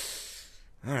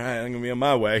 All right, I'm going to be on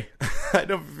my way. I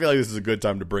don't feel like this is a good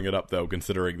time to bring it up, though,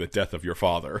 considering the death of your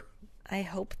father. I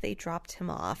hope they dropped him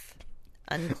off.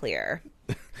 Unclear.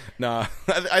 Nah,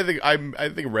 I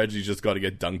think Reggie's just got to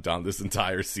get dunked on this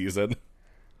entire season.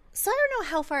 So I don't know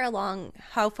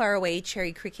how far away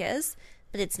Cherry Creek is,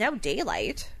 but it's now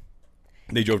daylight.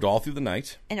 They drove all through the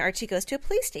night. And Archie goes to a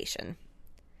police station.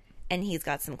 And he's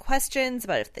got some questions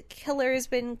about if the killer's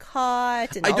been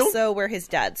caught, and also where his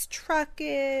dad's truck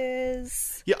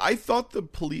is. Yeah, I thought the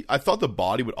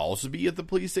body would also be at the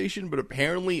police station, but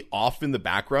apparently off in the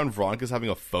background, Veronica's having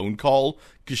a phone call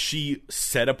because she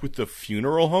set up with a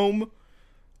funeral home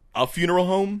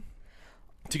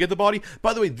to get the body.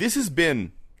 By the way, this has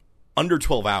been under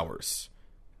 12 hours.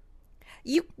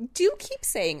 You do keep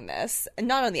saying this,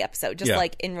 not on the episode, just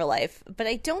like in real life, but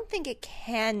I don't think it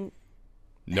can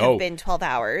have been 12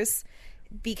 hours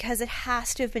because it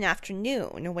has to have been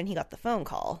afternoon when he got the phone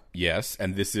call. Yes,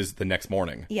 and this is the next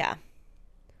morning. Yeah.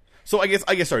 So I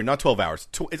guess sorry, not 12 hours.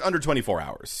 It's under 24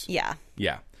 hours. Yeah.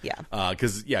 Yeah. Yeah.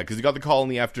 Because he got the call in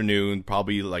the afternoon,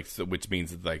 probably which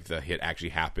means that like the hit actually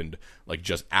happened like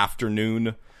just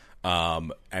afternoon,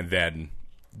 and then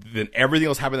everything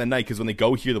else happened that night. Because when they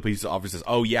go here, the police officer says,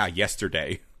 "Oh yeah,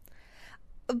 yesterday."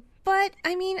 But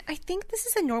I mean, I think this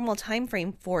is a normal time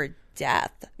frame for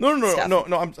death. No.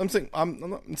 I'm saying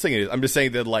I'm saying it is. I'm just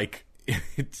saying that like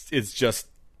it's just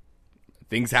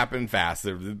things happen fast.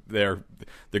 They're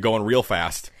going real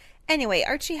fast. Anyway,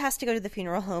 Archie has to go to the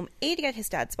funeral home, to get his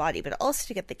dad's body, but also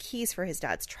to get the keys for his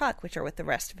dad's truck, which are with the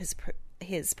rest of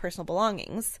his personal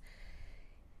belongings.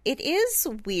 It is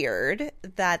weird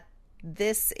that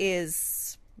this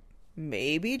is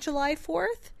maybe July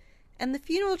 4th, and the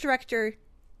funeral director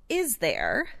is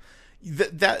there.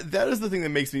 That is the thing that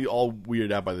makes me all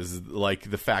weirded out by this, is like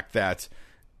the fact that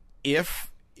if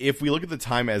we look at the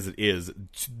time as it is,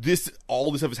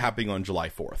 all this stuff is happening on July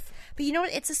 4th. But you know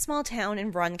what? It's a small town,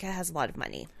 and Veronica has a lot of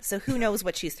money, so who knows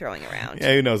what she's throwing around?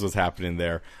 Yeah, who knows what's happening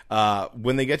there?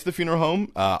 When they get to the funeral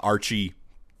home, Archie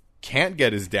can't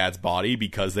get his dad's body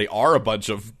because they are a bunch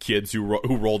of kids who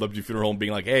rolled up to the funeral home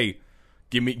being like, hey,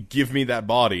 give me that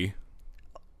body.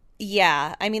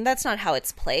 Yeah, I mean, that's not how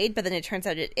it's played, but then it turns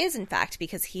out it is, in fact,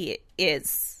 because he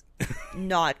is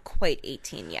not quite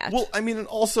 18 yet. Well, I mean, and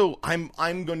also, I'm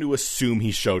going to assume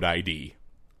he showed ID.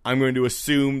 I'm going to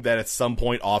assume that at some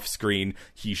point off screen,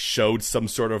 he showed some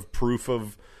sort of proof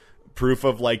of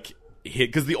like,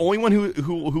 because the only one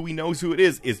who he knows who it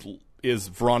is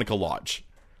Veronica Lodge,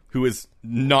 who is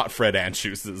not Fred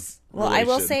Anschutz' Well, relation.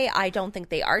 I will say I don't think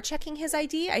they are checking his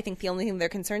ID. I think the only thing they're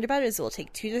concerned about is it will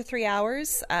take 2 to 3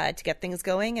 hours to get things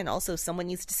going, and also someone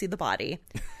needs to see the body.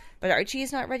 But Archie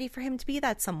is not ready for him to be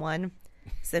that someone,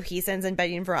 so he sends in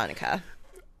Betty and Veronica.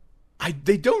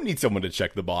 They don't need someone to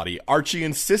check the body. Archie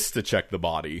insists to check the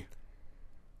body.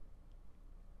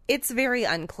 It's very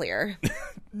unclear.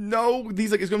 No,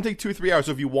 he's like, it's going to take 2 or 3 hours,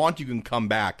 so if you want, you can come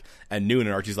back at noon.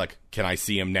 And Archie's like, can I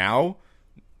see him now?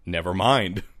 Never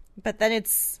mind. But then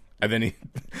it's... And then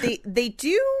they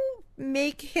do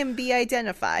make him be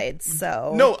identified,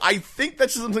 so... No, I think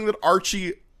that's just something that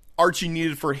Archie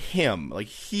needed for him. Like,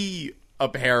 he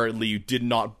apparently did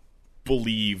not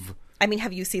believe... I mean,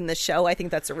 have you seen the show? I think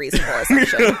that's a reasonable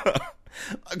assumption.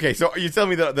 Okay, so you tell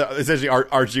me that essentially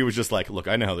Archie was just like, look,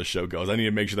 I know how the show goes. I need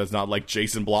to make sure that's not like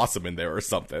Jason Blossom in there or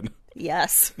something.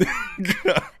 Yes.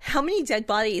 How many dead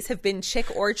bodies have been Chick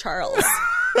or Charles?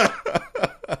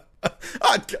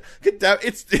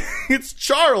 It's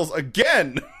Charles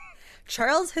again.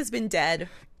 Charles has been dead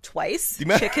twice.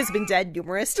 Chick has been dead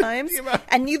numerous times,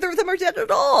 and neither of them are dead at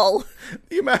all.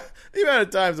 The amount of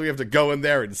times we have to go in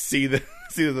there and see that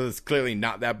it's clearly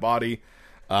not that body.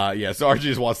 So Archie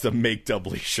just wants to make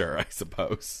doubly sure, I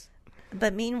suppose.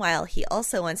 But meanwhile, he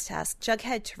also wants to ask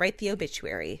Jughead to write the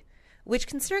obituary, which,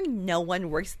 considering no one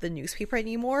works at the newspaper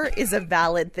anymore, is a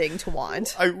valid thing to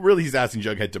want. He's asking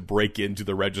Jughead to break into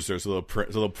the register so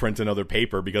they'll print another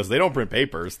paper, because they don't print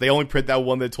papers. They only print that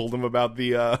one that told them about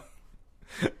the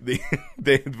what do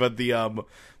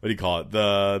you call it?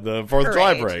 The 4th of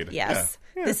July parade. Yes.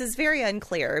 Yeah. This is very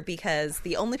unclear because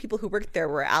the only people who worked there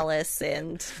were Alice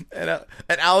and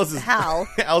Alice is Hal.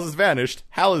 Alice has vanished.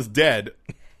 Hal is dead.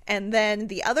 And then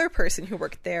the other person who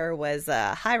worked there was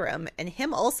Hiram, and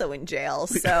him also in jail.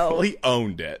 So well, he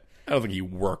owned it. I don't think he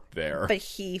worked there. But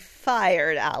he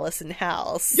fired Alice and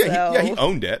Hal. So he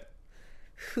owned it.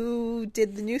 Who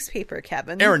did the newspaper,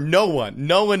 Kevin? Erin, no one.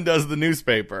 No one does the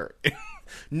newspaper.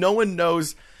 No one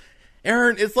knows.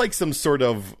 Erin, it's like some sort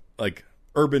of like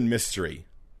urban mystery.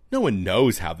 No one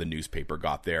knows how the newspaper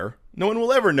got there. No one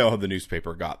will ever know how the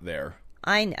newspaper got there.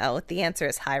 I know. The answer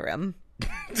is Hiram.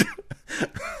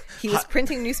 He was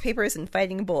printing newspapers and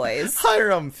fighting boys.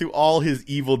 Hiram, through all his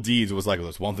evil deeds, was like, well,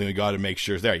 there's one thing we got to make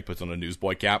sure is there. He puts on a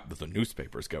newsboy cap. The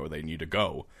newspapers go where they need to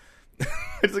go.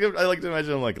 It's like, I like to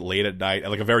imagine him like late at night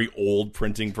at like a very old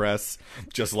printing press,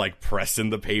 just like pressing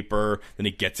the paper. Then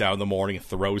he gets out in the morning and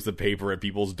throws the paper at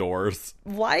people's doors.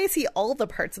 Why is he all the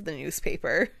parts of the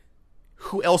newspaper?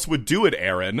 Who else would do it,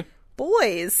 Erin?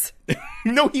 Boys.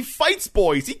 No, he fights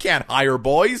boys. He can't hire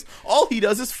boys. All he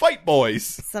does is fight boys.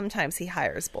 Sometimes he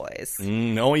hires boys.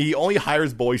 No, he only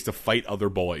hires boys to fight other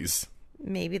boys.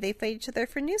 Maybe they fight each other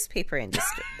for newspaper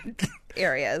industry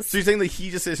areas. So you're saying that he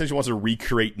just essentially wants to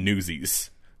recreate Newsies?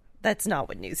 That's not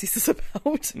what Newsies is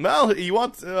about. Well, he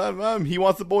wants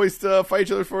the boys to fight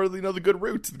each other for the good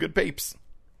roots, the good papes.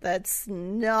 That's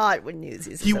not what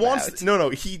Newsies is about.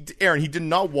 No, Erin, he did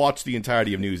not watch the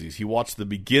entirety of Newsies. He watched the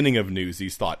beginning of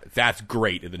Newsies, thought, that's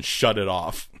great, and then shut it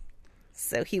off.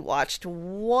 So he watched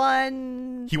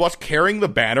one... He watched Carrying the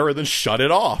Banner and then shut it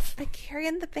off. But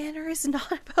Carrying the Banner is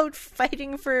not about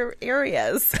fighting for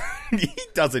areas. He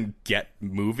doesn't get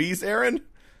movies, Erin.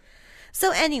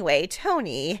 So anyway,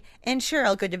 Tony and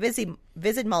Cheryl go to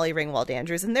visit Molly Ringwald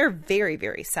Andrews, and they're very,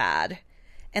 very sad.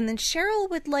 And then Cheryl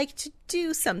would like to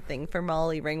do something for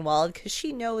Molly Ringwald because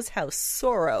she knows how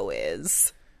sorrow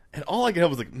is. And all I could help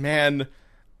was like, man,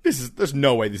 there's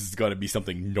no way this is going to be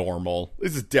something normal.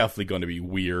 This is definitely going to be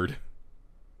weird.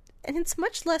 And it's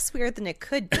much less weird than it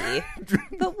could be,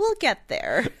 but we'll get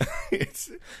there. It's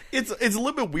a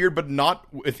little bit weird, but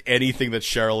not with anything that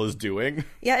Cheryl is doing.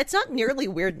 Yeah, it's not nearly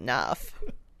weird enough.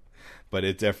 But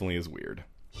it definitely is weird.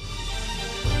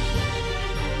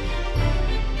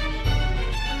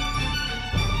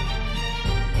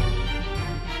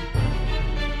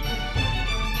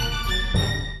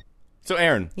 So,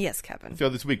 Erin. Yes, Kevin. So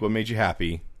this week, what made you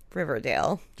happy?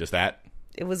 Riverdale. Just that?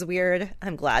 It was weird.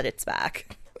 I'm glad it's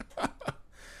back.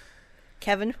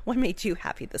 Kevin, what made you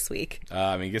happy this week?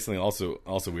 I guess something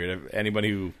also weird. If anybody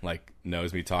who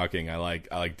knows me talking, I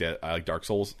like Dark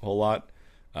Souls a whole lot.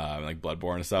 like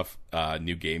Bloodborne and stuff.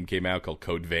 New game came out called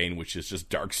Code Vein, which is just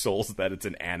Dark Souls, that it's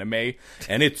an anime,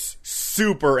 and it's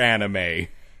super anime.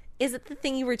 Is it the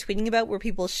thing you were tweeting about where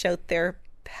people shout their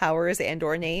powers and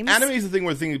or names? Anime is the thing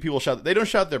where people shout. They don't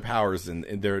shout their powers and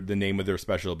the name of their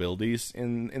special abilities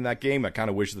in that game. I kind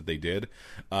of wish that they did,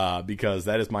 because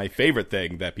that is my favorite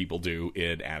thing that people do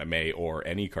in anime or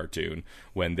any cartoon,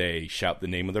 when they shout the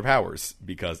name of their powers,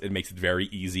 because it makes it very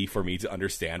easy for me to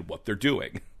understand what they're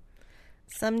doing.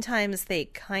 Sometimes they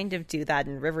kind of do that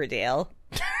in Riverdale.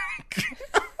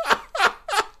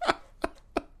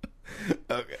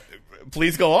 Okay.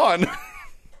 Please go on.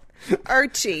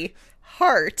 Archie,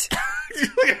 heart.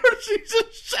 Archie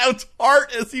just shouts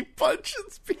heart as he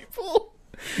punches people.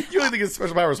 You only think his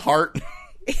special power is heart?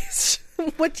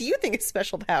 What do you think his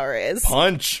special power is?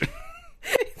 Punch.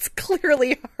 It's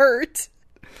clearly heart.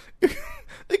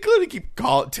 They clearly keep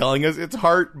telling us it's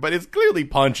heart, but it's clearly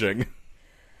punching.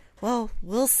 Well,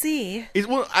 we'll see.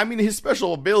 His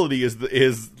special ability is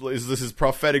his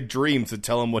prophetic dream to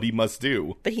tell him what he must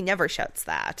do. But he never shouts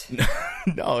that.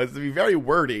 No, it's to be very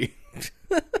wordy.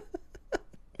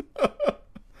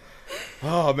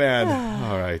 Oh, man.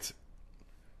 All right.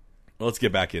 Let's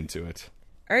get back into it.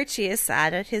 Archie is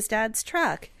sat at his dad's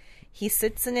truck. He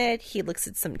sits in it. He looks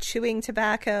at some chewing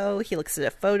tobacco. He looks at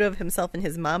a photo of himself and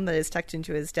his mom that is tucked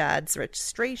into his dad's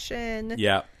registration.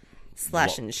 Yeah.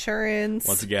 / insurance.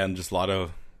 Once again, just a lot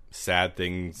of sad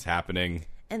things happening.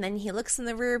 And then he looks in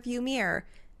the rearview mirror,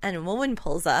 and a woman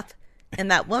pulls up,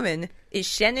 and that woman is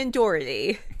Shannon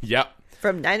Doherty. Yep.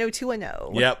 From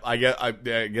 90210. Yep. I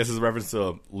guess it's a reference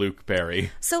to Luke Perry.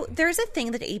 So there's a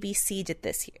thing that ABC did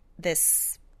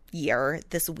this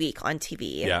week on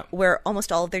TV, yeah, where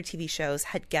almost all of their TV shows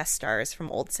had guest stars from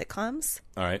old sitcoms.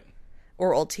 All right.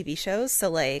 Or old TV shows. So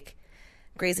like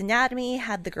Grey's Anatomy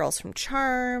had the girls from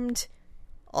Charmed,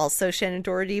 also Shannon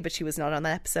Doherty, but she was not on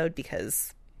that episode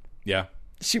because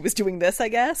she was doing this, I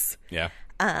guess. Yeah.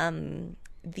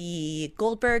 The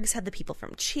Goldbergs had the people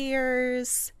from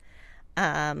Cheers.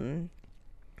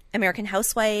 American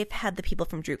Housewife had the people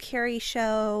from Drew Carey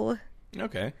Show.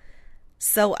 Okay.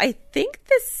 So I think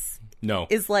this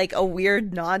is like a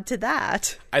weird nod to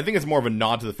that. I think it's more of a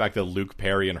nod to the fact that Luke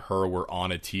Perry and her were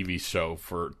on a TV show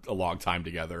for a long time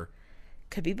together.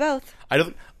 Could be both. I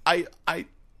don't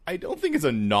think it's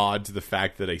a nod to the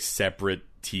fact that a separate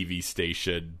TV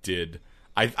station did.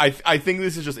 I think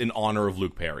this is just in honor of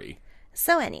Luke Perry.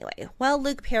 So anyway, while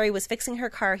Luke Perry was fixing her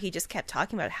car, he just kept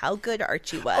talking about how good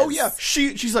Archie was. Oh yeah,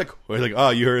 she's like, oh,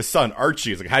 you're his son,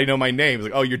 Archie. He's like, how do you know my name? He's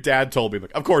like, oh, your dad told me. I'm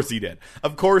like, of course he did.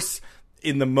 Of course,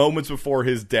 in the moments before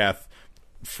his death,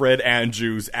 Fred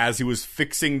Andrews, as he was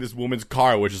fixing this woman's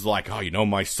car, which is like, oh, you know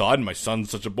my son's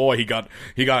such a boy. He got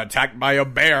attacked by a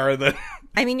bear.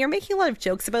 I mean, you're making a lot of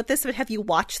jokes about this, but have you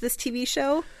watched this TV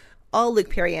show? All Luke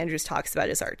Perry Andrews talks about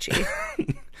is Archie.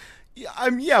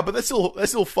 Yeah, but that's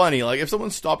still funny. Like, if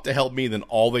someone stopped to help me, then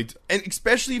and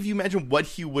especially if you imagine what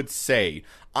he would say.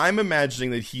 I'm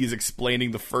imagining that he's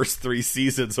explaining the first 3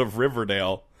 seasons of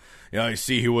Riverdale. You know, you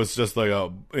see, he was just like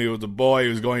he was a boy who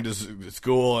was going to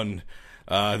school, and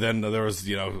then there was,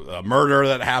 a murder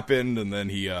that happened, and then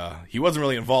he wasn't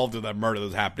really involved in that murder that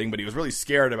was happening, but he was really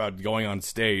scared about going on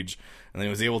stage. And then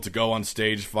he was able to go on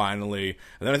stage finally.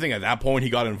 And then I think at that point he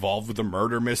got involved with the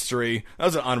murder mystery. That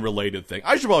was an unrelated thing.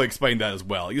 I should probably explain that as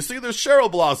well. You see, there's Cheryl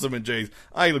Blossom and Jace.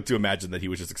 I look to imagine that he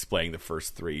was just explaining the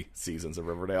first 3 seasons of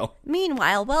Riverdale.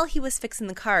 Meanwhile, while he was fixing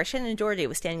the car, Shannon Doherty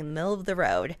was standing in the middle of the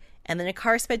road. And then a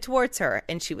car sped towards her,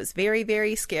 and she was very,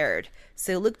 very scared.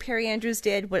 So Luke Perry Andrews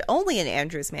did what only an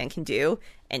Andrews man can do,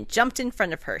 and jumped in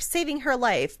front of her, saving her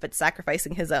life, but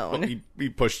sacrificing his own. Well, he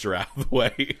pushed her out of the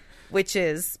way. Which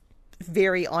is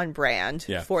very on brand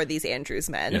for these Andrews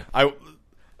men. Yeah.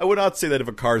 I would not say that if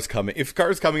a car's coming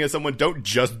at someone, don't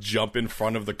just jump in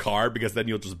front of the car, because then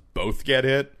you'll just both get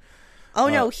hit. Oh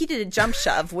no, he did a jump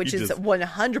shove, which is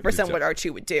 100% what Archie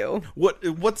would do.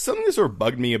 What something that sort of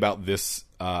bugged me about this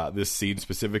scene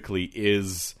specifically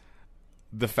is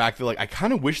the fact that, like, I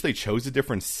kind of wish they chose a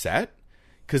different set,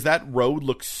 because that road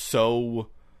looks so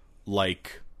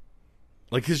like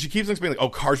because she keeps explaining, like, oh,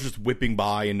 cars are just whipping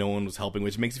by and no one was helping,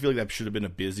 which makes me feel like that should have been a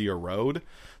busier road.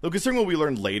 Though, considering what we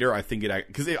learned later, I think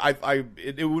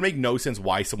it would make no sense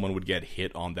why someone would get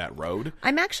hit on that road.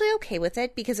 I'm actually okay with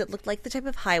it, because it looked like the type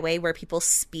of highway where people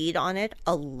speed on it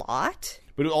a lot.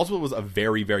 But it also was a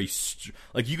very, very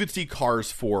like, you could see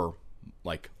cars for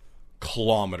like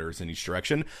kilometers in each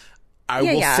direction. I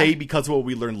will say, because of what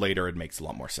we learned later, it makes a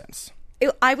lot more sense.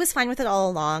 I was fine with it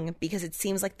all along, because it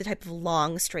seems like the type of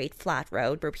long, straight, flat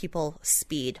road where people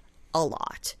speed a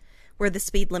lot, where the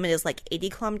speed limit is like 80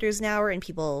 kilometers an hour and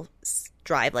people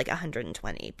drive like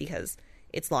 120, because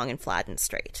it's long and flat and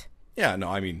straight. Yeah, no,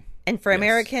 I mean... And for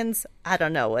Americans, I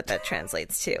don't know what that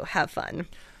translates to. Have fun.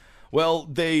 Well,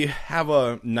 they have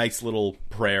a nice little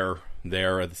prayer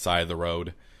there at the side of the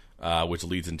road, which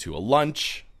leads into a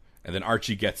lunch, and then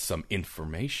Archie gets some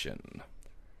information.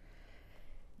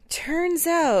 Turns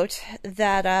out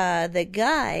that the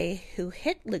guy who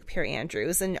hit Luke Perry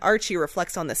Andrews, and Archie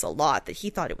reflects on this a lot, that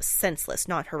he thought it was senseless,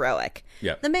 not heroic.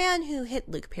 Yeah. The man who hit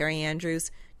Luke Perry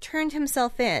Andrews turned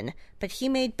himself in, but he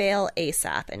made bail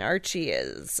ASAP, and Archie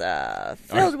is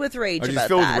filled with rage about that.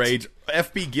 Filled with rage.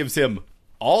 FB gives him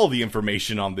all the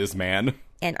information on this man.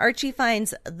 And Archie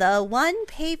finds the one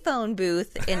payphone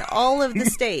booth in all of the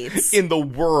states. In the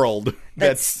world.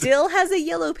 That still has a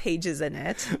yellow pages in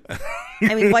it.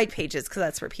 I mean, white pages, because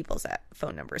that's where people's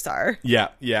phone numbers are. Yeah.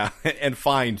 And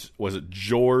find, was it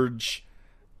George...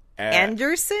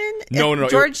 Anderson? No.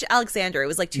 George Alexander. It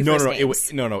was like two first names.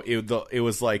 It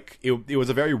was like it was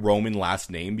a very Roman last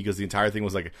name, because the entire thing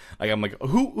was like I'm like,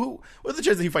 who what's the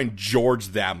chance that you find George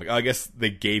that? Like, I guess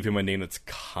they gave him a name that's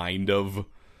kind of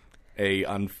a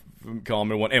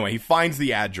uncommon one. Anyway, he finds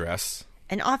the address.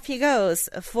 And off he goes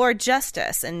for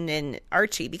justice. And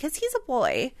Archie, because he's a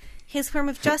boy, his form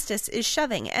of justice is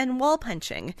shoving and wall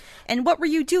punching. And what were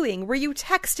you doing? Were you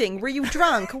texting? Were you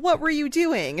drunk? What were you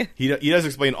doing? He does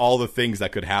explain all the things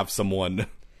that could have someone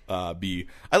be...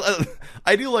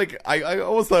 I do like... I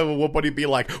always thought, what would he be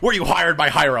like? Were you hired by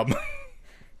Hiram?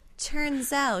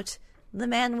 Turns out the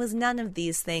man was none of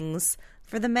these things,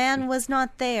 for the man was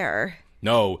not there.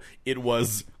 No, it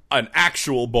was an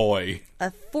actual boy.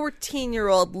 A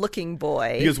 14-year-old looking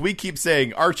boy. Because we keep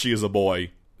saying Archie is a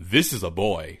boy. This is a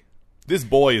boy. This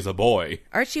boy is a boy.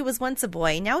 Archie was once a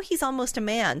boy. Now he's almost a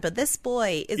man, but this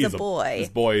boy is a boy. This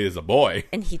boy is a boy.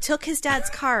 And he took his dad's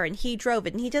car and he drove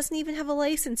it, and he doesn't even have a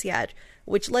license yet.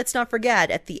 Which, let's not forget,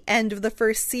 at the end of the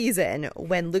first season,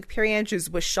 when Luke Perry Andrews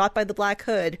was shot by the Black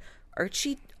Hood,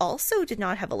 Archie also did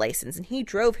not have a license, and he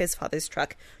drove his father's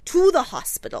truck to the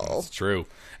hospital. That's true.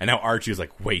 And now Archie is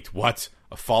like, wait, what?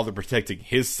 A father protecting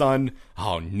his son?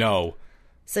 Oh, no.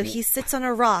 So he sits on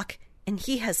a rock, and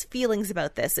he has feelings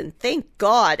about this, and thank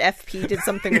God FP did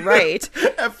something right.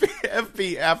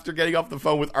 FP, after getting off the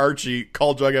phone with Archie,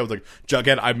 called Jughead. I was like,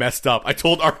 Jughead, I messed up. I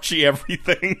told Archie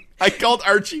everything. I called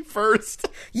Archie first.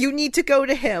 You need to go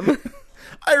to him.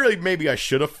 Maybe I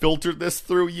should have filtered this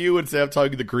through you instead of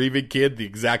telling the grieving kid the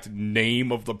exact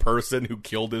name of the person who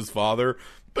killed his father.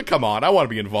 But come on, I want to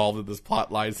be involved in this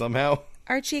plot line somehow.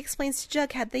 Archie explains to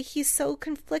Jughead that he's so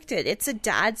conflicted. It's a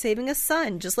dad saving a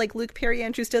son, just like Luke Perry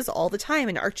Andrews does all the time,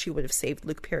 and Archie would have saved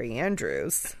Luke Perry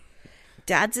Andrews.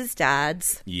 Dads is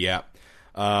dads. Yeah.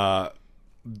 Archie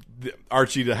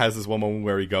has this one moment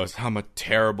where he goes, I'm a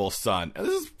terrible son. And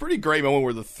this is a pretty great moment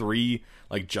where the three,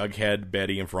 like Jughead,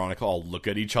 Betty, and Veronica all look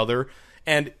at each other.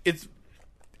 And it's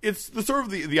the sort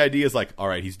of the idea is like, all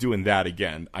right, he's doing that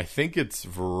again. I think it's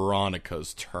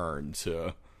Veronica's turn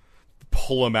to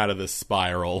pull him out of this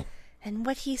spiral. And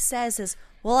what he says is,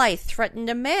 well, I threatened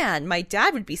a man. My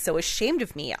dad would be so ashamed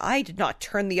of me. I did not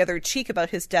turn the other cheek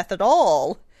about his death at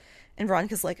all. And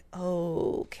Veronica's like,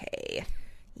 okay,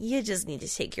 you just need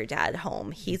to take your dad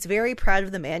home. He's very proud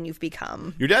of the man you've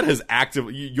become. Your dad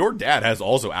has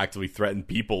also actively threatened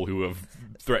people who have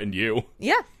threatened you.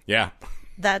 Yeah. Yeah.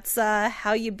 That's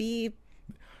how you be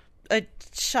a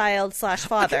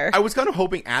child/father. I was kind of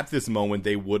hoping at this moment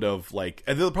they would have, like,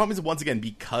 and the problem is, once again,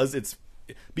 because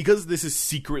this is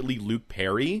secretly Luke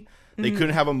Perry, they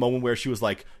couldn't have a moment where she was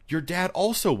like, your dad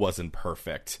also wasn't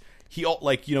perfect. He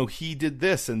did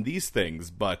this and these things,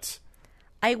 but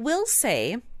I will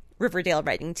say, Riverdale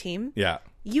writing team, yeah,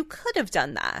 you could have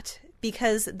done that,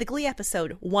 because the Glee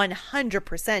episode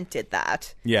 100% did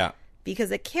that. Yeah.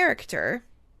 Because a character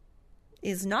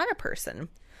is not a person.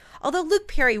 Although Luke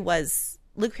Perry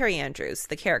Andrews,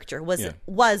 the character,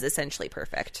 was essentially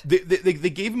perfect. They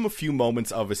gave him a few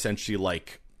moments of essentially,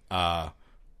 like, I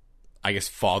guess,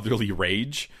 fatherly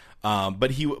rage.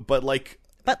 But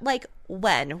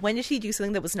when did he do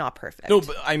something that was not perfect? No,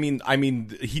 but I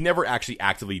mean, he never actually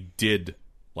actively did,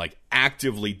 but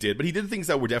he did things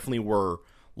that were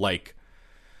like,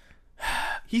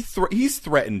 he's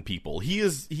threatened people.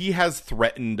 He has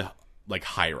threatened, like,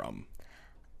 Hiram.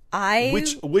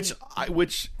 Which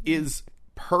is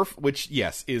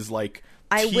like TV.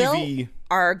 I will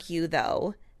argue,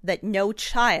 though, that no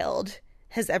child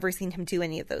has ever seen him do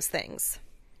any of those things.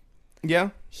 Yeah.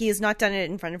 He has not done it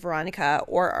in front of Veronica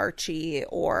or Archie,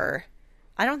 or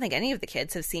I don't think any of the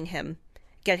kids have seen him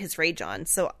get his rage on.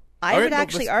 So I would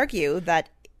actually argue that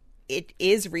it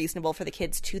is reasonable for the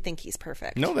kids to think he's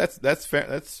perfect. No, that's fair.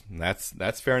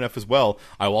 That's fair enough as well.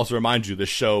 I will also remind you, the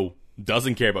show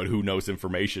doesn't care about who knows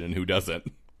information and who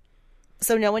doesn't.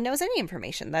 So no one knows any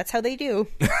information. That's how they do.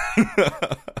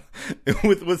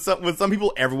 with some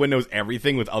people, everyone knows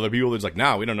everything. With other people, there's like,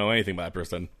 nah, we don't know anything about that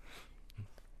person.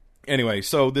 Anyway,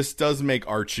 so this does make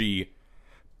Archie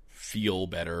feel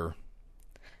better.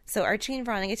 So Archie and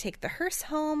Veronica take the hearse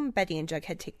home. Betty and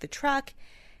Jughead take the truck.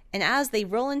 And as they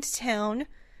roll into town,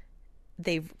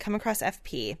 they come across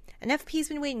FP. And FP's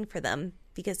been waiting for them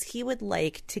because he would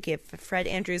like to give Fred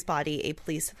Andrews' body a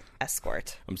police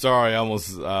escort. I'm sorry, I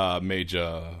almost made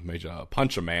you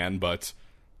punch a man, but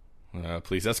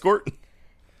police escort?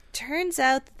 Turns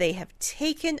out that they have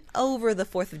taken over the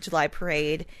 4th of July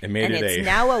parade, and it's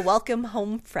now a welcome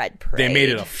home Fred parade. They made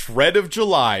it a Fred of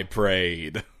July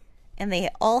parade. And they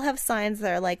all have signs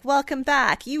that are like, welcome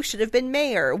back, you should have been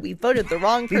mayor, we voted the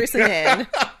wrong person in.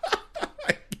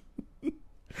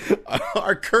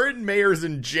 Our current mayor's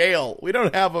in jail. We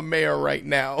don't have a mayor right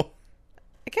now.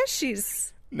 I guess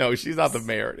she's... No, she's not the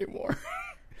mayor anymore.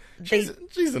 She's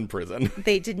in prison.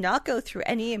 They did not go through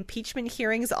any impeachment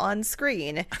hearings on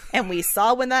screen, and we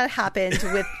saw when that happened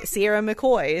with Sierra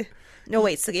McCoy. No,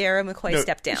 wait, Sierra McCoy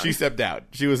stepped down. She stepped out.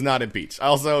 She was not impeached.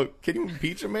 Also, can you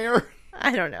impeach a mayor?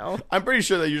 I don't know. I'm pretty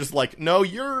sure that you're just like, no,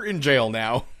 you're in jail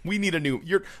now. We need a new...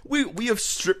 We have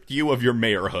stripped you of your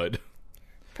mayorhood.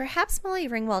 Perhaps Molly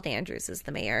Ringwald Andrews is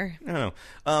the mayor. I don't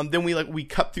know. Then we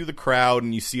cut through the crowd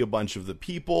and you see a bunch of the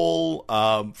people.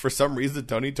 For some reason,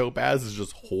 Tony Topaz is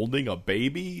just holding a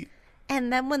baby.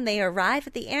 And then when they arrive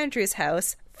at the Andrews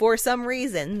house, for some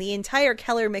reason, the entire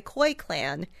Keller McCoy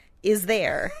clan is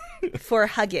there for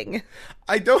hugging.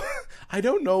 I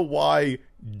don't know why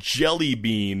Jelly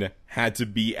Bean had to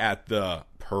be at the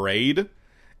parade,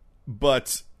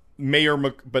 but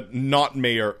not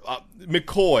Mayor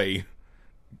McCoy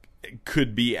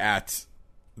could be at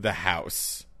the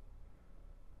house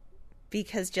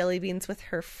because Jelly Bean's with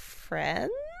her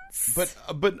friends.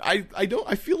 But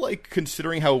I feel like,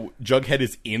 considering how Jughead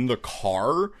is in the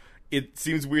car, it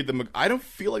seems weird that I don't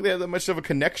feel like they have that much of a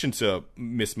connection to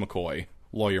Miss McCoy,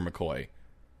 Lawyer McCoy.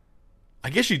 I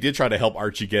guess she did try to help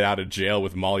Archie get out of jail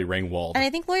with Molly Ringwald. And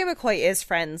I think Lawyer McCoy is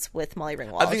friends with Molly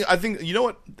Ringwald. I think you know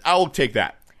what? I'll take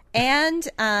that. And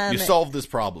you solved this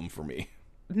problem for me.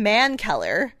 Man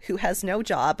Keller, who has no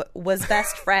job, was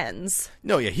best friends.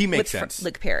 No, yeah, he makes sense.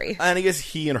 Luke Perry. And I guess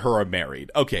he and her are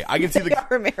married. Okay, I can see they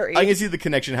are married. I can see the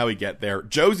connection how we get there.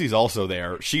 Josie's also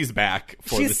there. She's back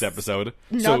for this episode.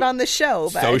 Not on the show,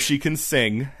 but so she can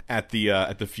sing at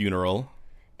the funeral.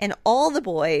 And all the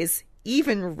boys,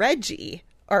 even Reggie,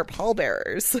 are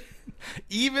pallbearers.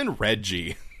 Even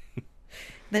Reggie.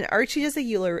 Then Archie does a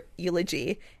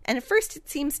eulogy, and at first it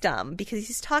seems dumb because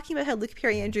he's talking about how Luke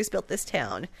Perry Andrews built this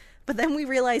town, but then we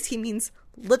realize he means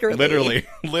literally.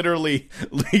 Literally,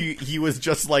 he was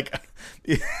just like...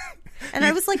 And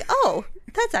I was like, oh,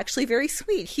 that's actually very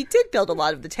sweet. He did build a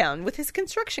lot of the town with his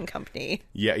construction company.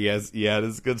 Yeah,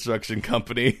 his construction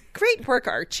company. Great work,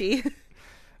 Archie.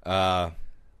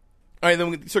 All right,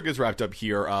 then the circuit gets wrapped up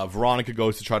here. Veronica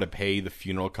goes to try to pay the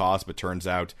funeral costs, but turns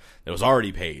out it was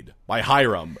already paid by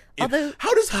Hiram. How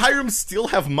does Hiram still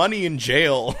have money in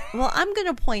jail? Well, I'm going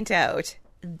to point out,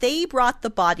 they brought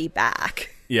the body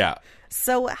back. Yeah.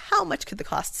 So how much could the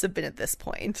costs have been at this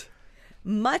point?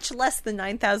 Much less than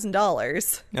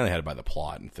 $9,000. Now they had to buy the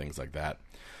plot and things like that.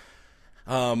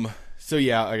 So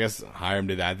yeah, I guess Hiram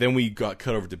did that. Then we got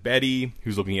cut over to Betty,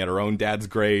 who's looking at her own dad's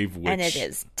grave, and it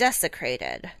is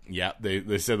desecrated. Yeah,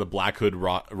 they said the Black Hood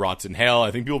rots in hell. I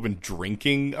think people have been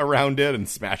drinking around it and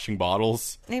smashing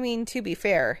bottles. I mean, to be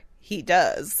fair, he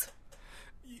does.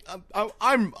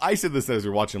 I said this as we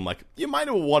were watching. I'm like, you might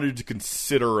have wanted to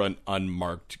consider an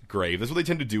unmarked grave. That's what they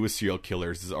tend to do with serial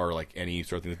killers, or like any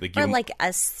sort of thing that they give. Or like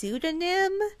a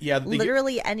pseudonym. Yeah,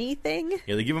 literally anything.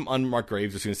 Yeah, they give them unmarked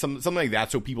graves or something like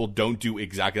that, so people don't do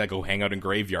exactly that. Go hang out in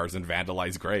graveyards and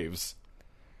vandalize graves.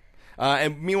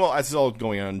 And meanwhile, as it's all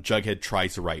going on, Jughead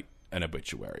tries to write an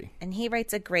obituary, and he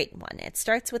writes a great one. It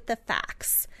starts with the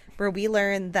facts, where we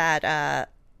learn that.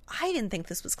 I didn't think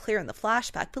this was clear in the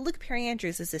flashback, but Luke Perry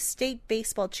Andrews is a state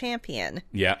baseball champion.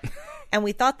 Yeah. And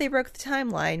we thought they broke the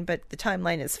timeline, but the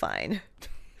timeline is fine.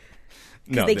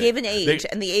 No, they gave an age,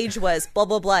 and the age was blah,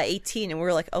 blah, blah, 18, and we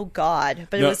were like, oh, God.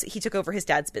 But he took over his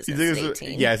dad's business at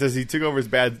 18. Yeah, it says he took over his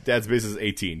dad's business at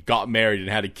 18, got married, and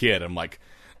had a kid. I'm like,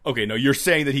 okay, no, you're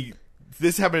saying that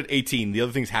this happened at 18, the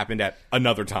other things happened at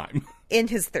another time. In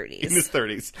his 30s. In his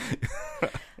 30s.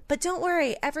 But don't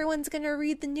worry, everyone's going to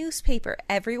read the newspaper.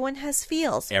 Everyone has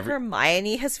feels.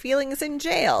 Hermione has feelings in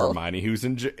jail. Hermione, who's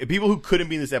in jail. People who couldn't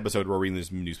be in this episode were reading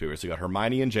this newspaper. So you got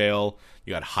Hermione in jail.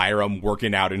 You got Hiram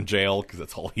working out in jail, because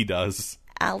that's all he does.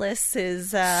 Alice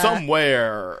is...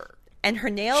 somewhere. And her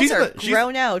nails are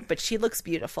grown out, but she looks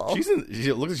beautiful.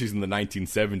 She looks like she's in the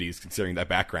 1970s, considering that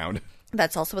background.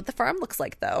 That's also what the farm looks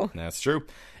like, though. That's true.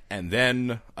 And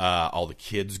then all the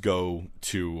kids go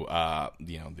to, I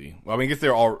guess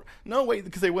they're all... No, wait,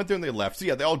 because they went there and they left. So,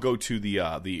 yeah, they all go to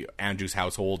the Andrews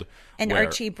household. And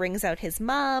Archie brings out his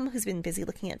mom, who's been busy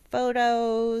looking at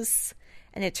photos.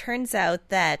 And it turns out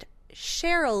that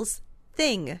Cheryl's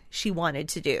thing she wanted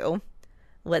to do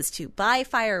was to buy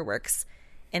fireworks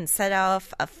and set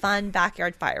off a fun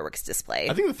backyard fireworks display.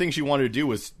 I think the thing she wanted to do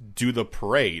was do the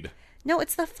parade. No,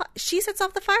 it's she sets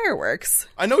off the fireworks.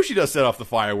 I know she does set off the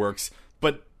fireworks,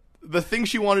 but the thing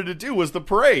she wanted to do was the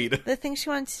parade. The thing she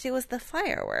wanted to do was the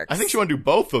fireworks. I think she wanted to do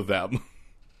both of them.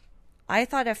 I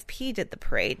thought FP did the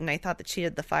parade, and I thought that she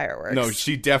did the fireworks. No,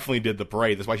 she definitely did the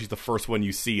parade. That's why she's the first one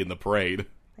you see in the parade.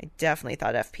 I definitely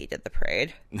thought FP did the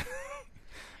parade.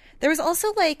 There was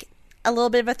also, like, a little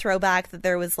bit of a throwback that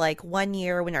there was, like, 1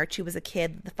 year when Archie was a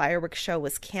kid, the fireworks show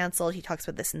was canceled. He talks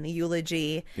about this in the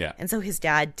eulogy. Yeah. And so his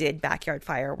dad did backyard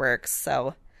fireworks.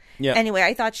 So, yeah. Anyway,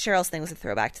 I thought Cheryl's thing was a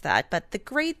throwback to that. But the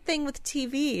great thing with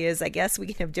TV is I guess we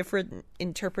can have different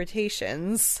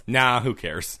interpretations. Nah, who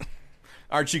cares?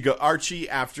 Archie,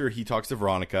 after he talks to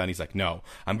Veronica, and he's like, no,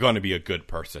 I'm going to be a good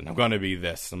person. I'm going to be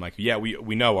this. I'm like, yeah,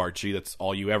 we know, Archie. That's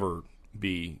all you ever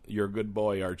be. You're a good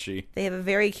boy, Archie. They have a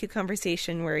very cute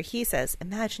conversation where he says,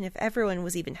 imagine if everyone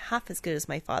was even half as good as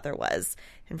my father was.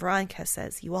 And Veronica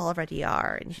says, you already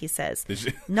are. And he says,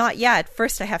 not yet.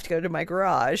 First I have to go to my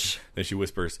garage. Then she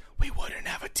whispers, we wouldn't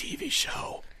have a TV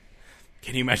show.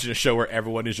 Can you imagine a show where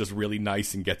everyone is just really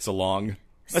nice and gets along?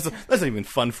 That's not even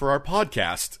fun for our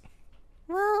podcast.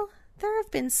 Well, there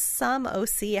have been some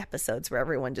OC episodes where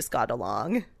everyone just got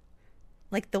along.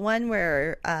 Like the one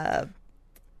where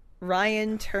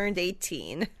Ryan turned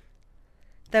 18.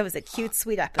 That was a cute,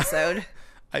 sweet episode.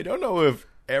 I don't know if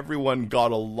everyone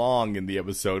got along in the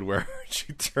episode where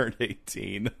she turned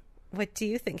 18. What do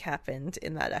you think happened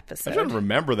in that episode? I'm trying to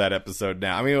remember that episode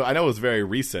now. I mean, I know it was very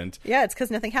recent. Yeah, it's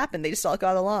because nothing happened. They just all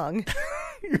got along.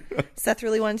 Seth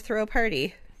really wanted to throw a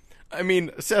party. I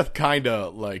mean, Seth kind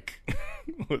of, like,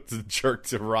 was a jerk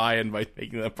to Ryan by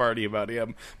making that party about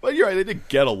him. But you're right, they did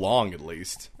get along at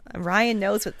least. Ryan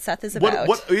knows what Seth is about.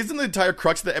 What isn't the entire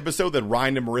crux of the episode that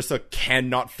Ryan and Marissa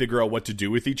cannot figure out what to do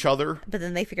with each other? But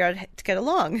then they figure out to get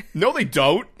along. No, they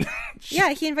don't.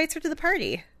 Yeah, he invites her to the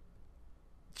party.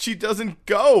 She doesn't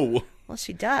go. Well,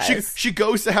 she does. She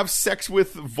goes to have sex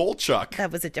with Volchuk.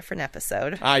 That was a different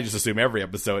episode. I just assume every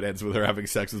episode ends with her having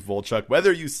sex with Volchuk,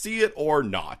 whether you see it or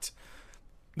not.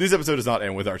 This episode does not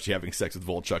end with Archie having sex with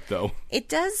Volchuk, though. It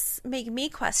does make me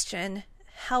question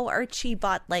how Archie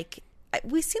bought, like...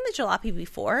 We've seen the jalopy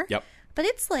before. Yep. But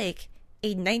it's like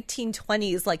a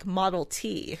 1920s, like, Model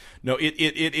T. No, it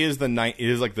is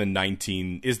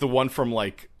the one from,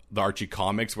 like, the Archie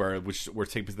comics which were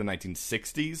taken to the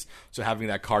 1960s. So having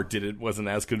that car wasn't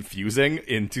as confusing.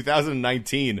 In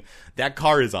 2019, that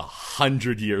car is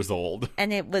 100 years old.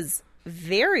 And it was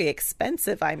very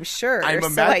expensive, I'm sure.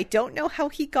 So I don't know how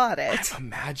he got it. I'm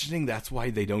imagining that's why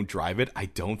they don't drive it. I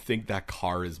don't think that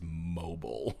car is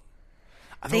mobile.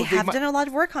 They have done a lot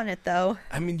of work on it, though.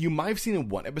 I mean, you might have seen it in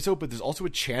one episode, but there's also a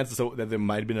chance that there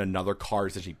might have been another car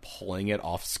essentially pulling it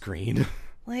off screen.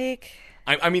 Like...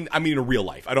 I mean in real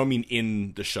life. I don't mean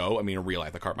in the show. I mean in real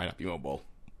life. The car might not be mobile.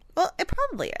 Well, it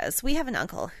probably is. We have an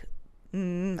uncle,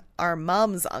 our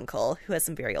mom's uncle, who has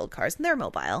some very old cars, and they're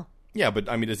mobile. Yeah, but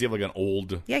I mean, does he have like an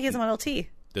old... Yeah, he has a Model T.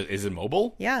 Is it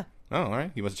mobile? Yeah. Oh, all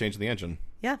right. He must have changed the engine.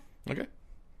 Yeah. Okay.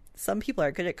 Some people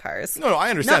are good at cars. No, I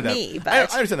understand Not that. Me, but... I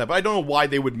understand that, but I don't know why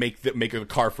they would make a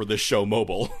car for this show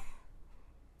mobile.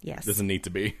 Yes. Doesn't need to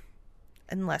be.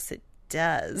 Unless it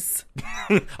does.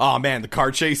 Oh, man, the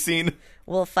car chase scene?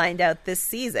 We'll find out this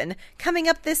season. Coming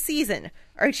up this season,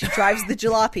 Archie drives the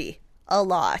jalopy a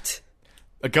lot.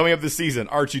 Coming up this season,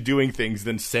 Archie doing things,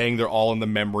 then saying they're all in the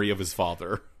memory of his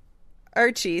father.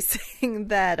 Archie saying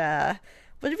that,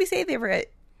 what did we say? They were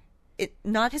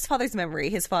not his father's memory,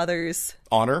 his father's...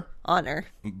 Honor.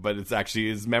 But it's actually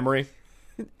his memory.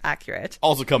 Accurate.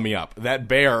 Also coming up, that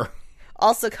bear.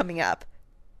 Also coming up,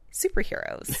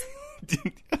 superheroes.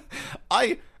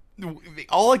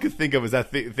 All I could think of is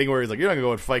that thing where he's like, you're not going to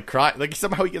go and fight crime. Like,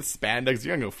 somehow he gets spandex.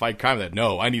 You're not going to go fight crime. That,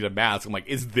 no, I need a mask. I'm like,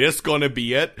 is this going to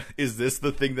be it? Is this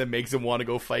the thing that makes him want to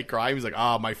go fight crime? He's like,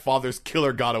 my father's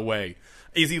killer got away.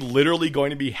 Is he literally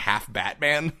going to be half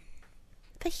Batman?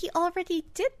 But he already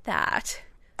did that.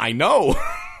 I know.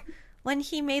 When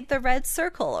he made the red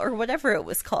circle, or whatever it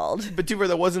was called. But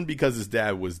that wasn't because his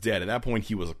dad was dead. At that point,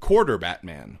 he was a quarter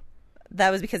Batman. That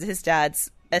was because his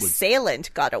dad's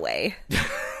assailant got away.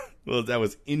 Well, that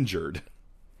was injured.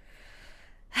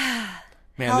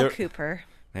 Hal Cooper.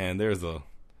 Man, there's a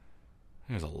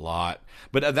lot.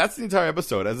 But that's the entire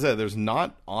episode. As I said, there's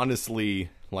not honestly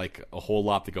like a whole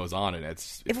lot that goes on in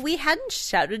it. If we hadn't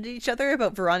shouted at each other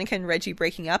about Veronica and Reggie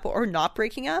breaking up or not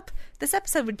breaking up, this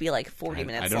episode would be like 40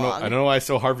 minutes long. I don't know why it's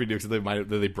so hard for you to do because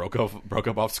they broke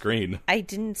up off screen. I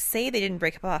didn't say they didn't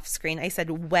break up off screen. I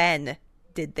said, when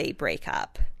did they break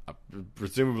up?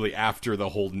 Presumably after that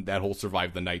whole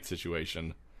survive the night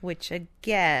situation. Which,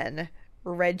 again,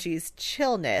 Reggie's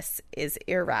chillness is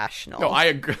irrational. No, I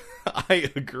agree. I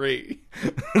agree.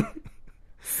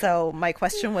 So my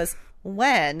question was,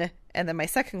 when? And then my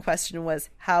second question was,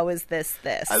 how is this?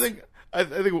 I think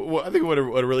what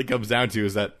it really comes down to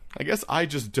is that I guess I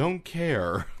just don't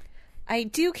care. I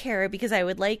do care because I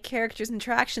would like characters'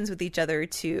 interactions with each other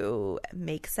to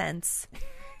make sense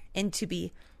and to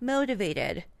be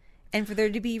motivated, and for there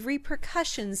to be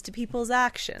repercussions to people's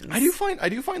actions. I do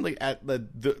find like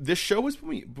this show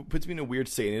puts me in a weird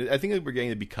state. And I think that we're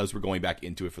getting it because we're going back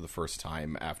into it for the first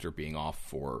time after being off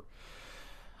for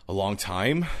a long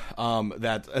time.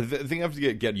 That the thing I have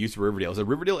to get used to Riverdale is that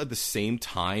Riverdale at the same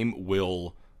time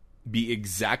will be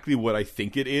exactly what I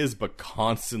think it is, but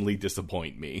constantly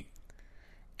disappoint me.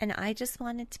 And I just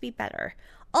want it to be better.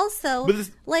 Also,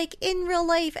 like in real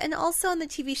life and also on the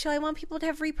TV show, I want people to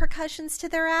have repercussions to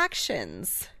their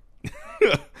actions.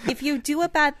 If you do a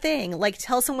bad thing, like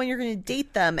tell someone you're going to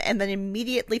date them and then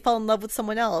immediately fall in love with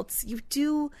someone else, you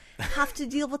do have to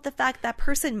deal with the fact that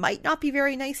person might not be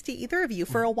very nice to either of you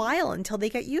for a while until they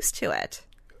get used to it.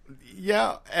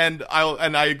 Yeah, and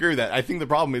I agree with that. I think the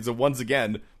problem is that once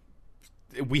again,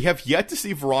 we have yet to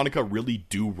see Veronica really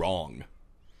do wrong.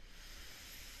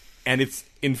 And it's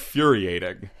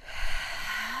infuriating.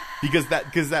 Because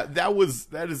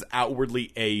that is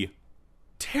outwardly a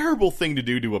terrible thing to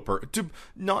do to a person.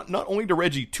 Not only to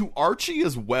Reggie, to Archie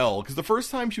as well. Because the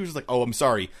first time she was just like, "Oh, I'm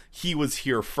sorry, he was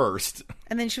here first."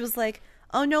 And then she was like,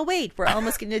 "Oh no, wait, we're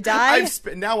almost going to die."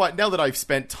 Now that I've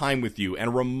spent time with you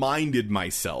and reminded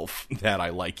myself that I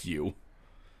like you.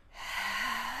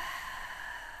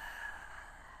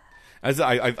 As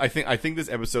I think this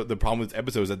episode, the problem with this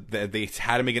episode is that they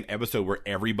had to make an episode where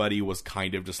everybody was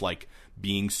kind of just like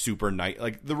being super nice.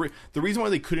 Like the reason why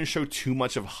they couldn't show too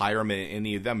much of Hiram in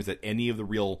any of them is that any of the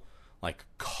real like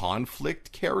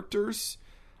conflict characters.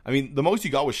 I mean, the most you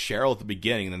got was Cheryl at the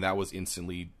beginning, and then that was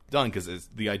instantly done because it's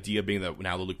the idea being that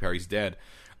now that Luke Perry's dead.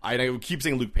 I keep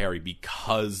saying Luke Perry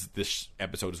because this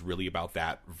episode is really about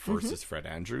that versus Fred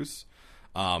Andrews.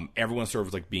 Everyone sort of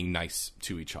was like being nice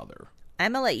to each other.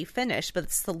 I'm going to let you finish, but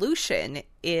the solution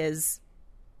is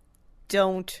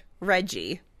don't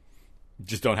Reggie.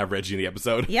 Just don't have Reggie in the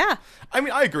episode? Yeah. I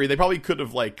mean, I agree. They probably could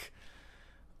have, like...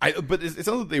 But it's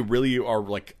not that they really are,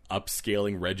 like,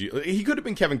 upscaling Reggie. He could have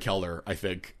been Kevin Keller, I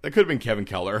think. That could have been Kevin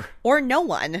Keller. Or no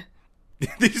one.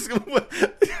 They just...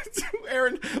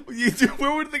 Erin,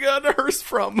 where would they get a hearse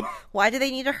from? Why do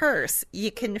they need a hearse? You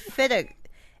can fit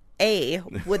A,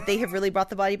 would they have really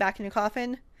brought the body back in a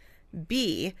coffin?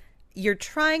 B... You're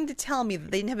trying to tell me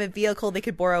that they didn't have a vehicle they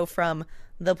could borrow from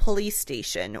the police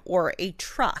station or a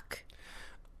truck.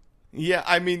 Yeah,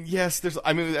 I mean, yes, the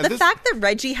fact that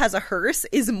Reggie has a hearse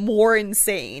is more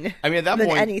insane than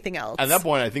anything else. At that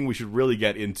point, I think we should really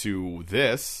get into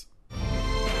this.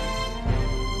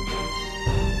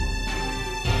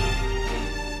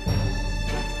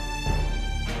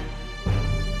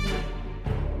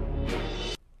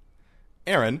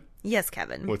 Erin. Yes,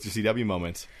 Kevin. What's your CW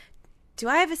moment? Do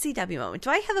I have a CW moment?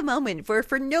 Do I have a moment where,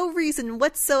 for no reason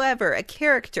whatsoever, a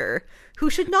character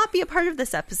who should not be a part of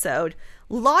this episode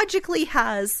logically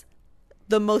has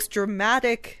the most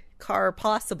dramatic car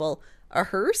possible, a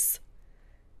hearse?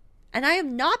 And I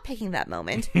am not picking that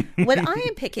moment. What I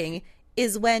am picking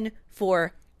is when,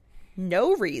 for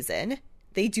no reason,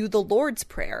 they do the Lord's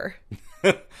Prayer.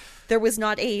 There was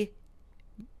not a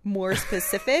more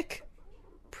specific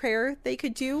prayer they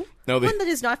could do. One that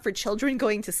is not for children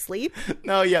going to sleep.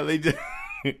 No, yeah, they did.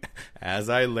 As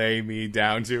I lay me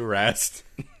down to rest.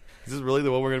 Is this really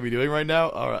the one we're going to be doing right now?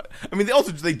 All right. I mean,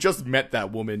 they just met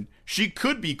that woman. She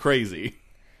could be crazy.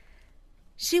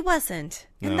 She wasn't.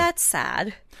 And that's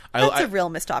sad. That's a real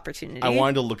missed opportunity. I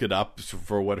wanted to look it up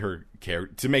for what her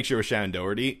character, to make sure it was Shannon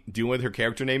Doherty. Do you know what her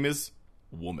character name is?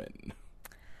 Woman.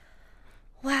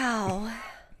 Wow.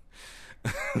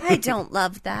 I don't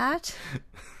love that.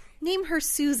 Name her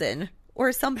Susan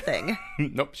or something.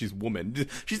 Nope, she's woman.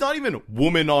 She's not even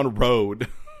woman on road.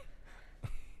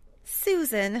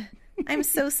 Susan, I'm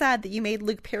so sad that you made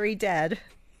Luke Perry dead.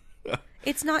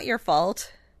 It's not your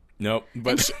fault. Nope.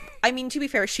 But to be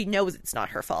fair, she knows it's not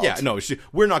her fault. Yeah, no,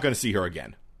 we're not going to see her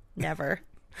again. Never.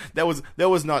 That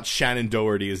was not Shannon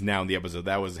Doherty is now in the episode.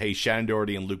 That was, hey, Shannon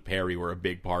Doherty and Luke Perry were a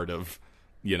big part of,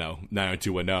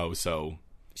 90210, so...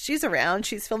 She's around.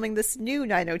 She's filming this new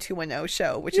 90210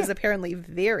 show, which is apparently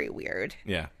very weird.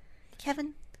 Yeah.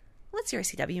 Kevin, what's your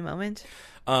CW moment?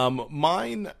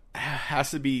 Mine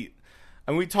has to be...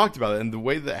 I mean, we talked about it, and the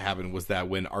way that happened was that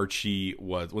when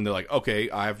when they're like, okay,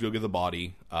 I have to go get the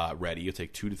body ready. It'll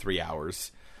take 2 to 3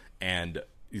 hours. And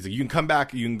he's like, you can come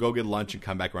back, you can go get lunch and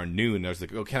come back around noon. And I was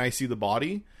like, oh, can I see the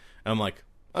body? And I'm like,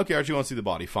 okay, Archie wants to see the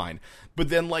body, fine. But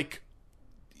then, like,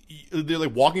 they're,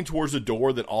 like, walking towards the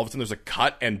door, then all of a sudden there's a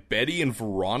cut, and Betty and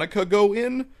Veronica go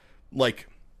in. Like,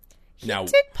 now...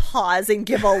 He did pause and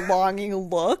give a longing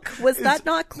look. Was that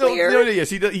not clear? No,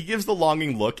 yes, he gives the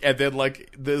longing look, and then,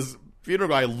 like, this... funeral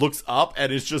guy looks up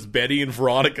and it's just Betty and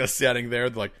Veronica standing there.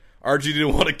 They're like, Archie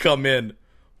didn't want to come in,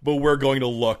 but we're going to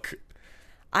look.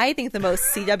 I think the most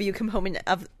CW component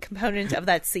of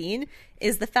that scene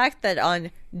is the fact that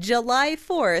on July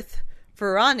 4th,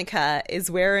 Veronica is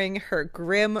wearing her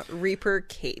Grim Reaper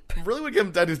cape. Really what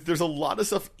comes down is there's a lot of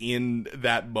stuff in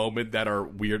that moment that are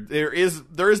weird. There is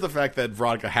the fact that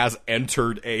Veronica has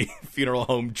entered a funeral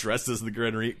home dressed as the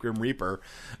Grim Reaper.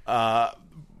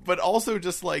 But also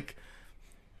just like,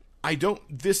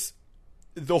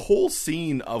 the whole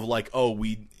scene of like, oh,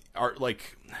 we are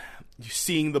like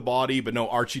seeing the body, but no,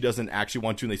 Archie doesn't actually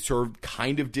want to, and they sort of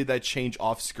kind of did that change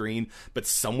off screen, but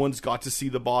someone's got to see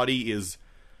the body is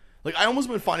like, I almost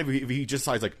would fine if he just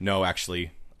decides like, no,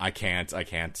 actually, I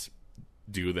can't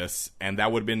do this. And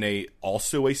that would have been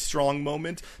also a strong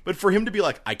moment. But for him to be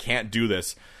like, I can't do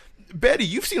this. Betty,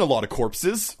 you've seen a lot of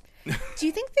corpses. Do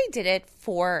you think they did it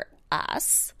for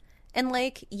us? And,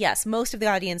 like, yes, most of the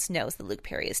audience knows that Luke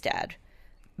Perry is dead.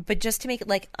 But just to make it,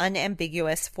 like,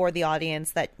 unambiguous for the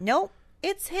audience that, no,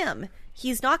 it's him.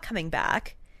 He's not coming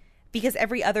back. Because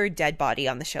every other dead body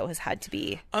on the show has had to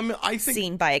be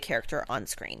seen by a character on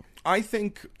screen. I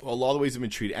think a lot of the ways have been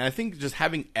treated. And I think just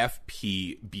having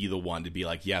FP be the one to be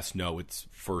like, yes, no, it's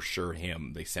for sure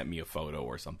him. They sent me a photo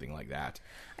or something like that.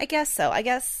 I guess so. I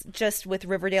guess just with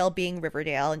Riverdale being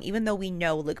Riverdale, and even though we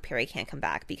know Luke Perry can't come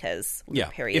back because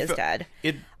Luke Perry is dead,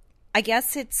 I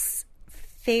guess it's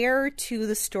fair to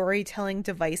the storytelling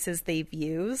devices they've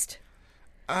used.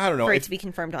 I don't know. For it to be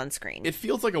confirmed on screen. It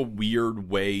feels like a weird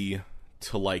way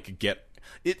to, like, get...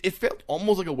 It felt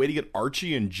almost like a way to get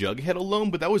Archie and Jughead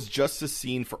alone, but that was just a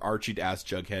scene for Archie to ask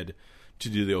Jughead to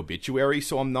do the obituary,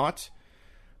 so I'm not...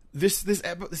 Let's be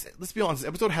honest, this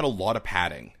episode had a lot of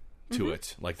padding to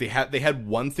it. Like, they had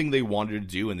one thing they wanted to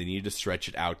do, and they needed to stretch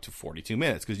it out to 42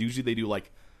 minutes, because usually they do, like,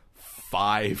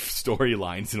 5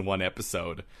 storylines in one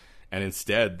episode, and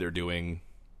instead they're doing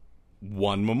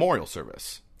one memorial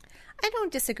service. I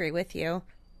don't disagree with you,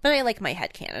 but I like my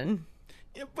headcanon.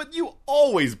 Yeah, but you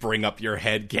always bring up your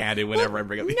headcanon whenever I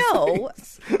bring up these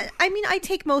things. I mean, I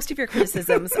take most of your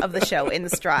criticisms of the show in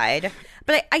stride,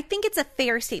 but I think it's a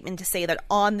fair statement to say that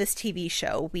on this TV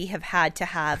show, we have had to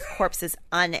have corpses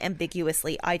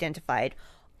unambiguously identified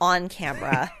on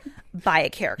camera by a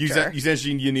character.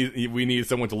 Essentially, we need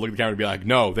someone to look at the camera and be like,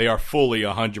 no, they are fully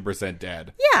 100%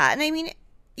 dead. Yeah, and I mean,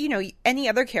 any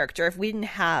other character, if we didn't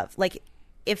have, like...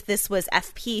 If this was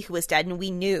FP who was dead and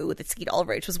we knew that Skeet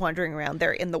Ulrich was wandering around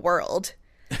there in the world,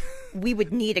 we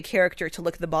would need a character to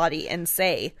look at the body and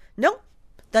say, nope,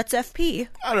 that's FP.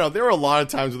 I don't know. There were a lot of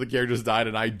times when the characters died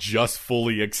and I just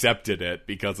fully accepted it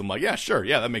because I'm like, yeah, sure.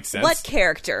 Yeah, that makes sense. What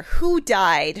character? Who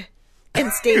died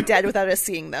and stayed dead without us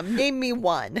seeing them? Name me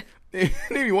one. Name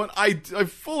me one. I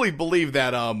fully believe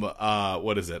that,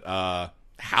 what is it?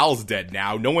 Hal's dead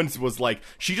now. No one was like,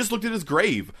 she just looked at his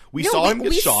grave. We saw him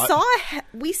get shot.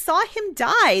 We saw him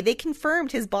die. They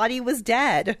confirmed his body was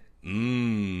dead.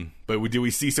 But do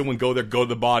we see someone go to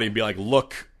the body and be like,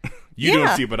 look, you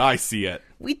don't see it, but I see it?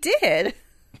 We did.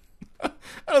 I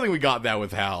don't think we got that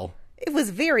with Hal. It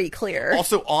was very clear.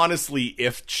 Also, honestly,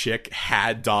 if Chick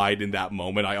had died in that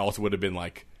moment, I also would have been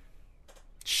like,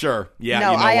 sure, yeah.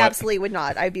 No, I what? absolutely would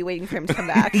not. I'd be waiting for him to come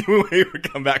back. You would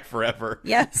come back forever.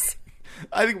 Yes.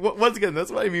 I think, once again,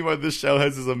 that's what I mean by this show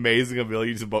has this amazing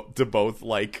ability to both,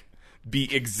 like,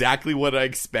 be exactly what I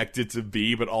expect it to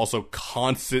be, but also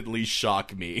constantly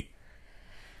shock me.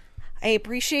 I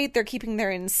appreciate they're keeping their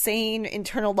insane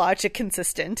internal logic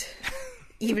consistent,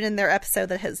 even in their episode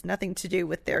that has nothing to do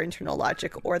with their internal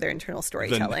logic or their internal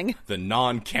storytelling. The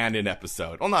non-canon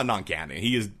episode. Well, not non-canon.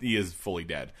 He is fully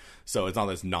dead, so it's not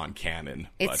this non-canon.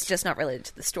 It's just not related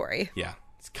to the story. Yeah.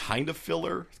 It's kind of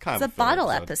filler. It's a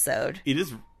bottle episode. It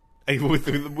is,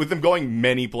 with them going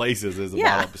many places, is a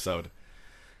bottle episode.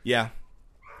 Yeah.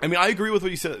 I mean, I agree with what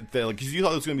you said, because you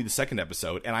thought it was going to be the second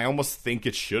episode, and I almost think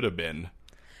it should have been.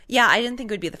 Yeah, I didn't think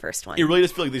it would be the first one. It really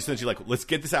does feel like they're essentially like, let's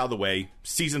get this out of the way.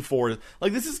 Season 4,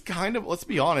 like, this is kind of, let's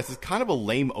be honest, it's kind of a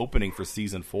lame opening for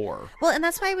season 4. Well, and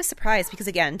that's why I was surprised, because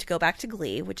again, to go back to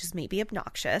Glee, which is maybe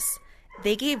obnoxious,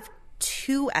 they gave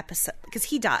 2 episodes, because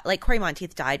he died, like Corey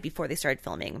Monteith died before they started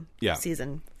filming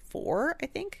season 4, I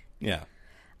think. Yeah.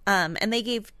 And they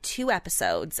gave 2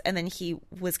 episodes, and then he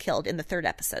was killed in the 3rd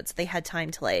episode, so they had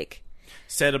time to, like...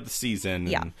 set up the season.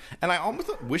 Yeah. And I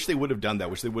almost wish they would have done that,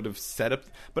 wish they would have set up...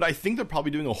 But I think they're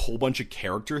probably doing a whole bunch of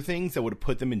character things that would have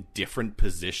put them in different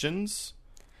positions.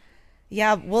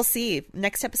 Yeah, we'll see.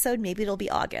 Next episode, maybe it'll be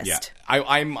August. Yeah.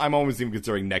 I'm almost even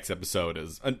considering next episode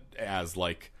as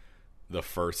like, the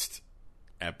first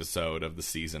episode of the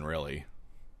season, really.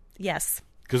 Yes.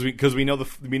 Because we know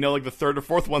like the 3rd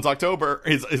or 4th one's October,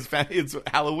 it's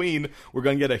Halloween. We're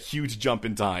going to get a huge jump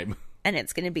in time. And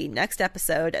it's going to be next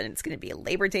episode, and it's going to be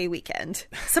Labor Day weekend.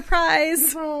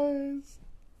 Surprise! Surprise!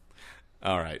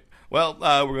 All right. Well,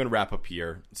 we're going to wrap up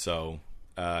here. So,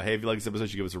 hey, if you like this episode, you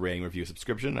should give us a rating, review,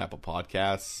 subscription, Apple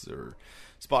Podcasts, or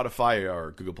Spotify,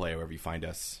 or Google Play, wherever you find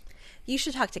us. You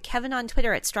should talk to Kevin on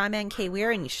Twitter at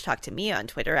StrawmanKWeir, and you should talk to me on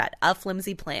Twitter at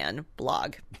 @AFlimsyPlan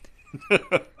blog.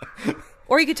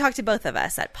 Or you could talk to both of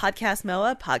us at Podcast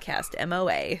MOA, Podcast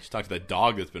MOA. Just talk to the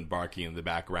dog that's been barking in the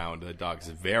background. The dog's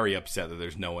very upset that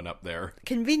there's no one up there.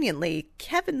 Conveniently,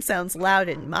 Kevin sounds loud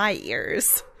in my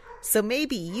ears. So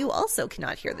maybe you also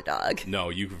cannot hear the dog. No,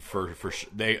 you for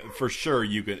sure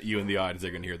you and the audience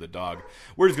are gonna hear the dog.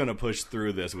 We're just gonna push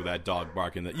through this with that dog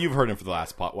barking. That you've heard him for the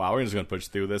last while. We're just gonna push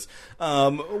through this.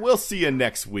 We'll see you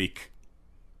next week.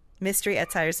 Mystery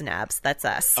Outsiders and Abs. That's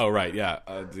us. Oh, right. Yeah.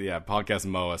 Podcast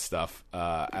MOA stuff.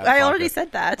 I already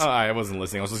said that. Oh, I wasn't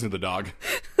listening. I was listening to the dog.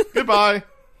 Goodbye.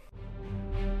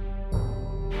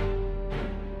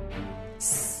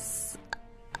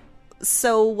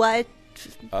 So what?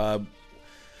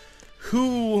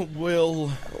 Who will...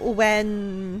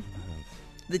 When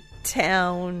the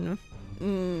town...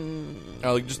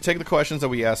 just take the questions that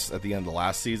we asked at the end of the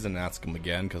last season and ask them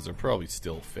again, because they'll probably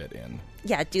still fit in.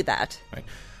 Yeah, do that. Right.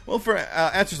 Well, for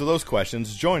answers to those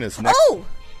questions, join us next... Oh!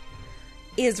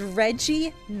 Is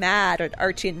Reggie mad at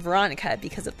Archie and Veronica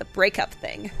because of the breakup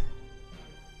thing?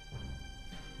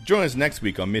 Join us next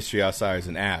week on Mystery Outsiders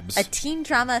and Abs. A teen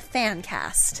drama fan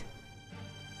cast.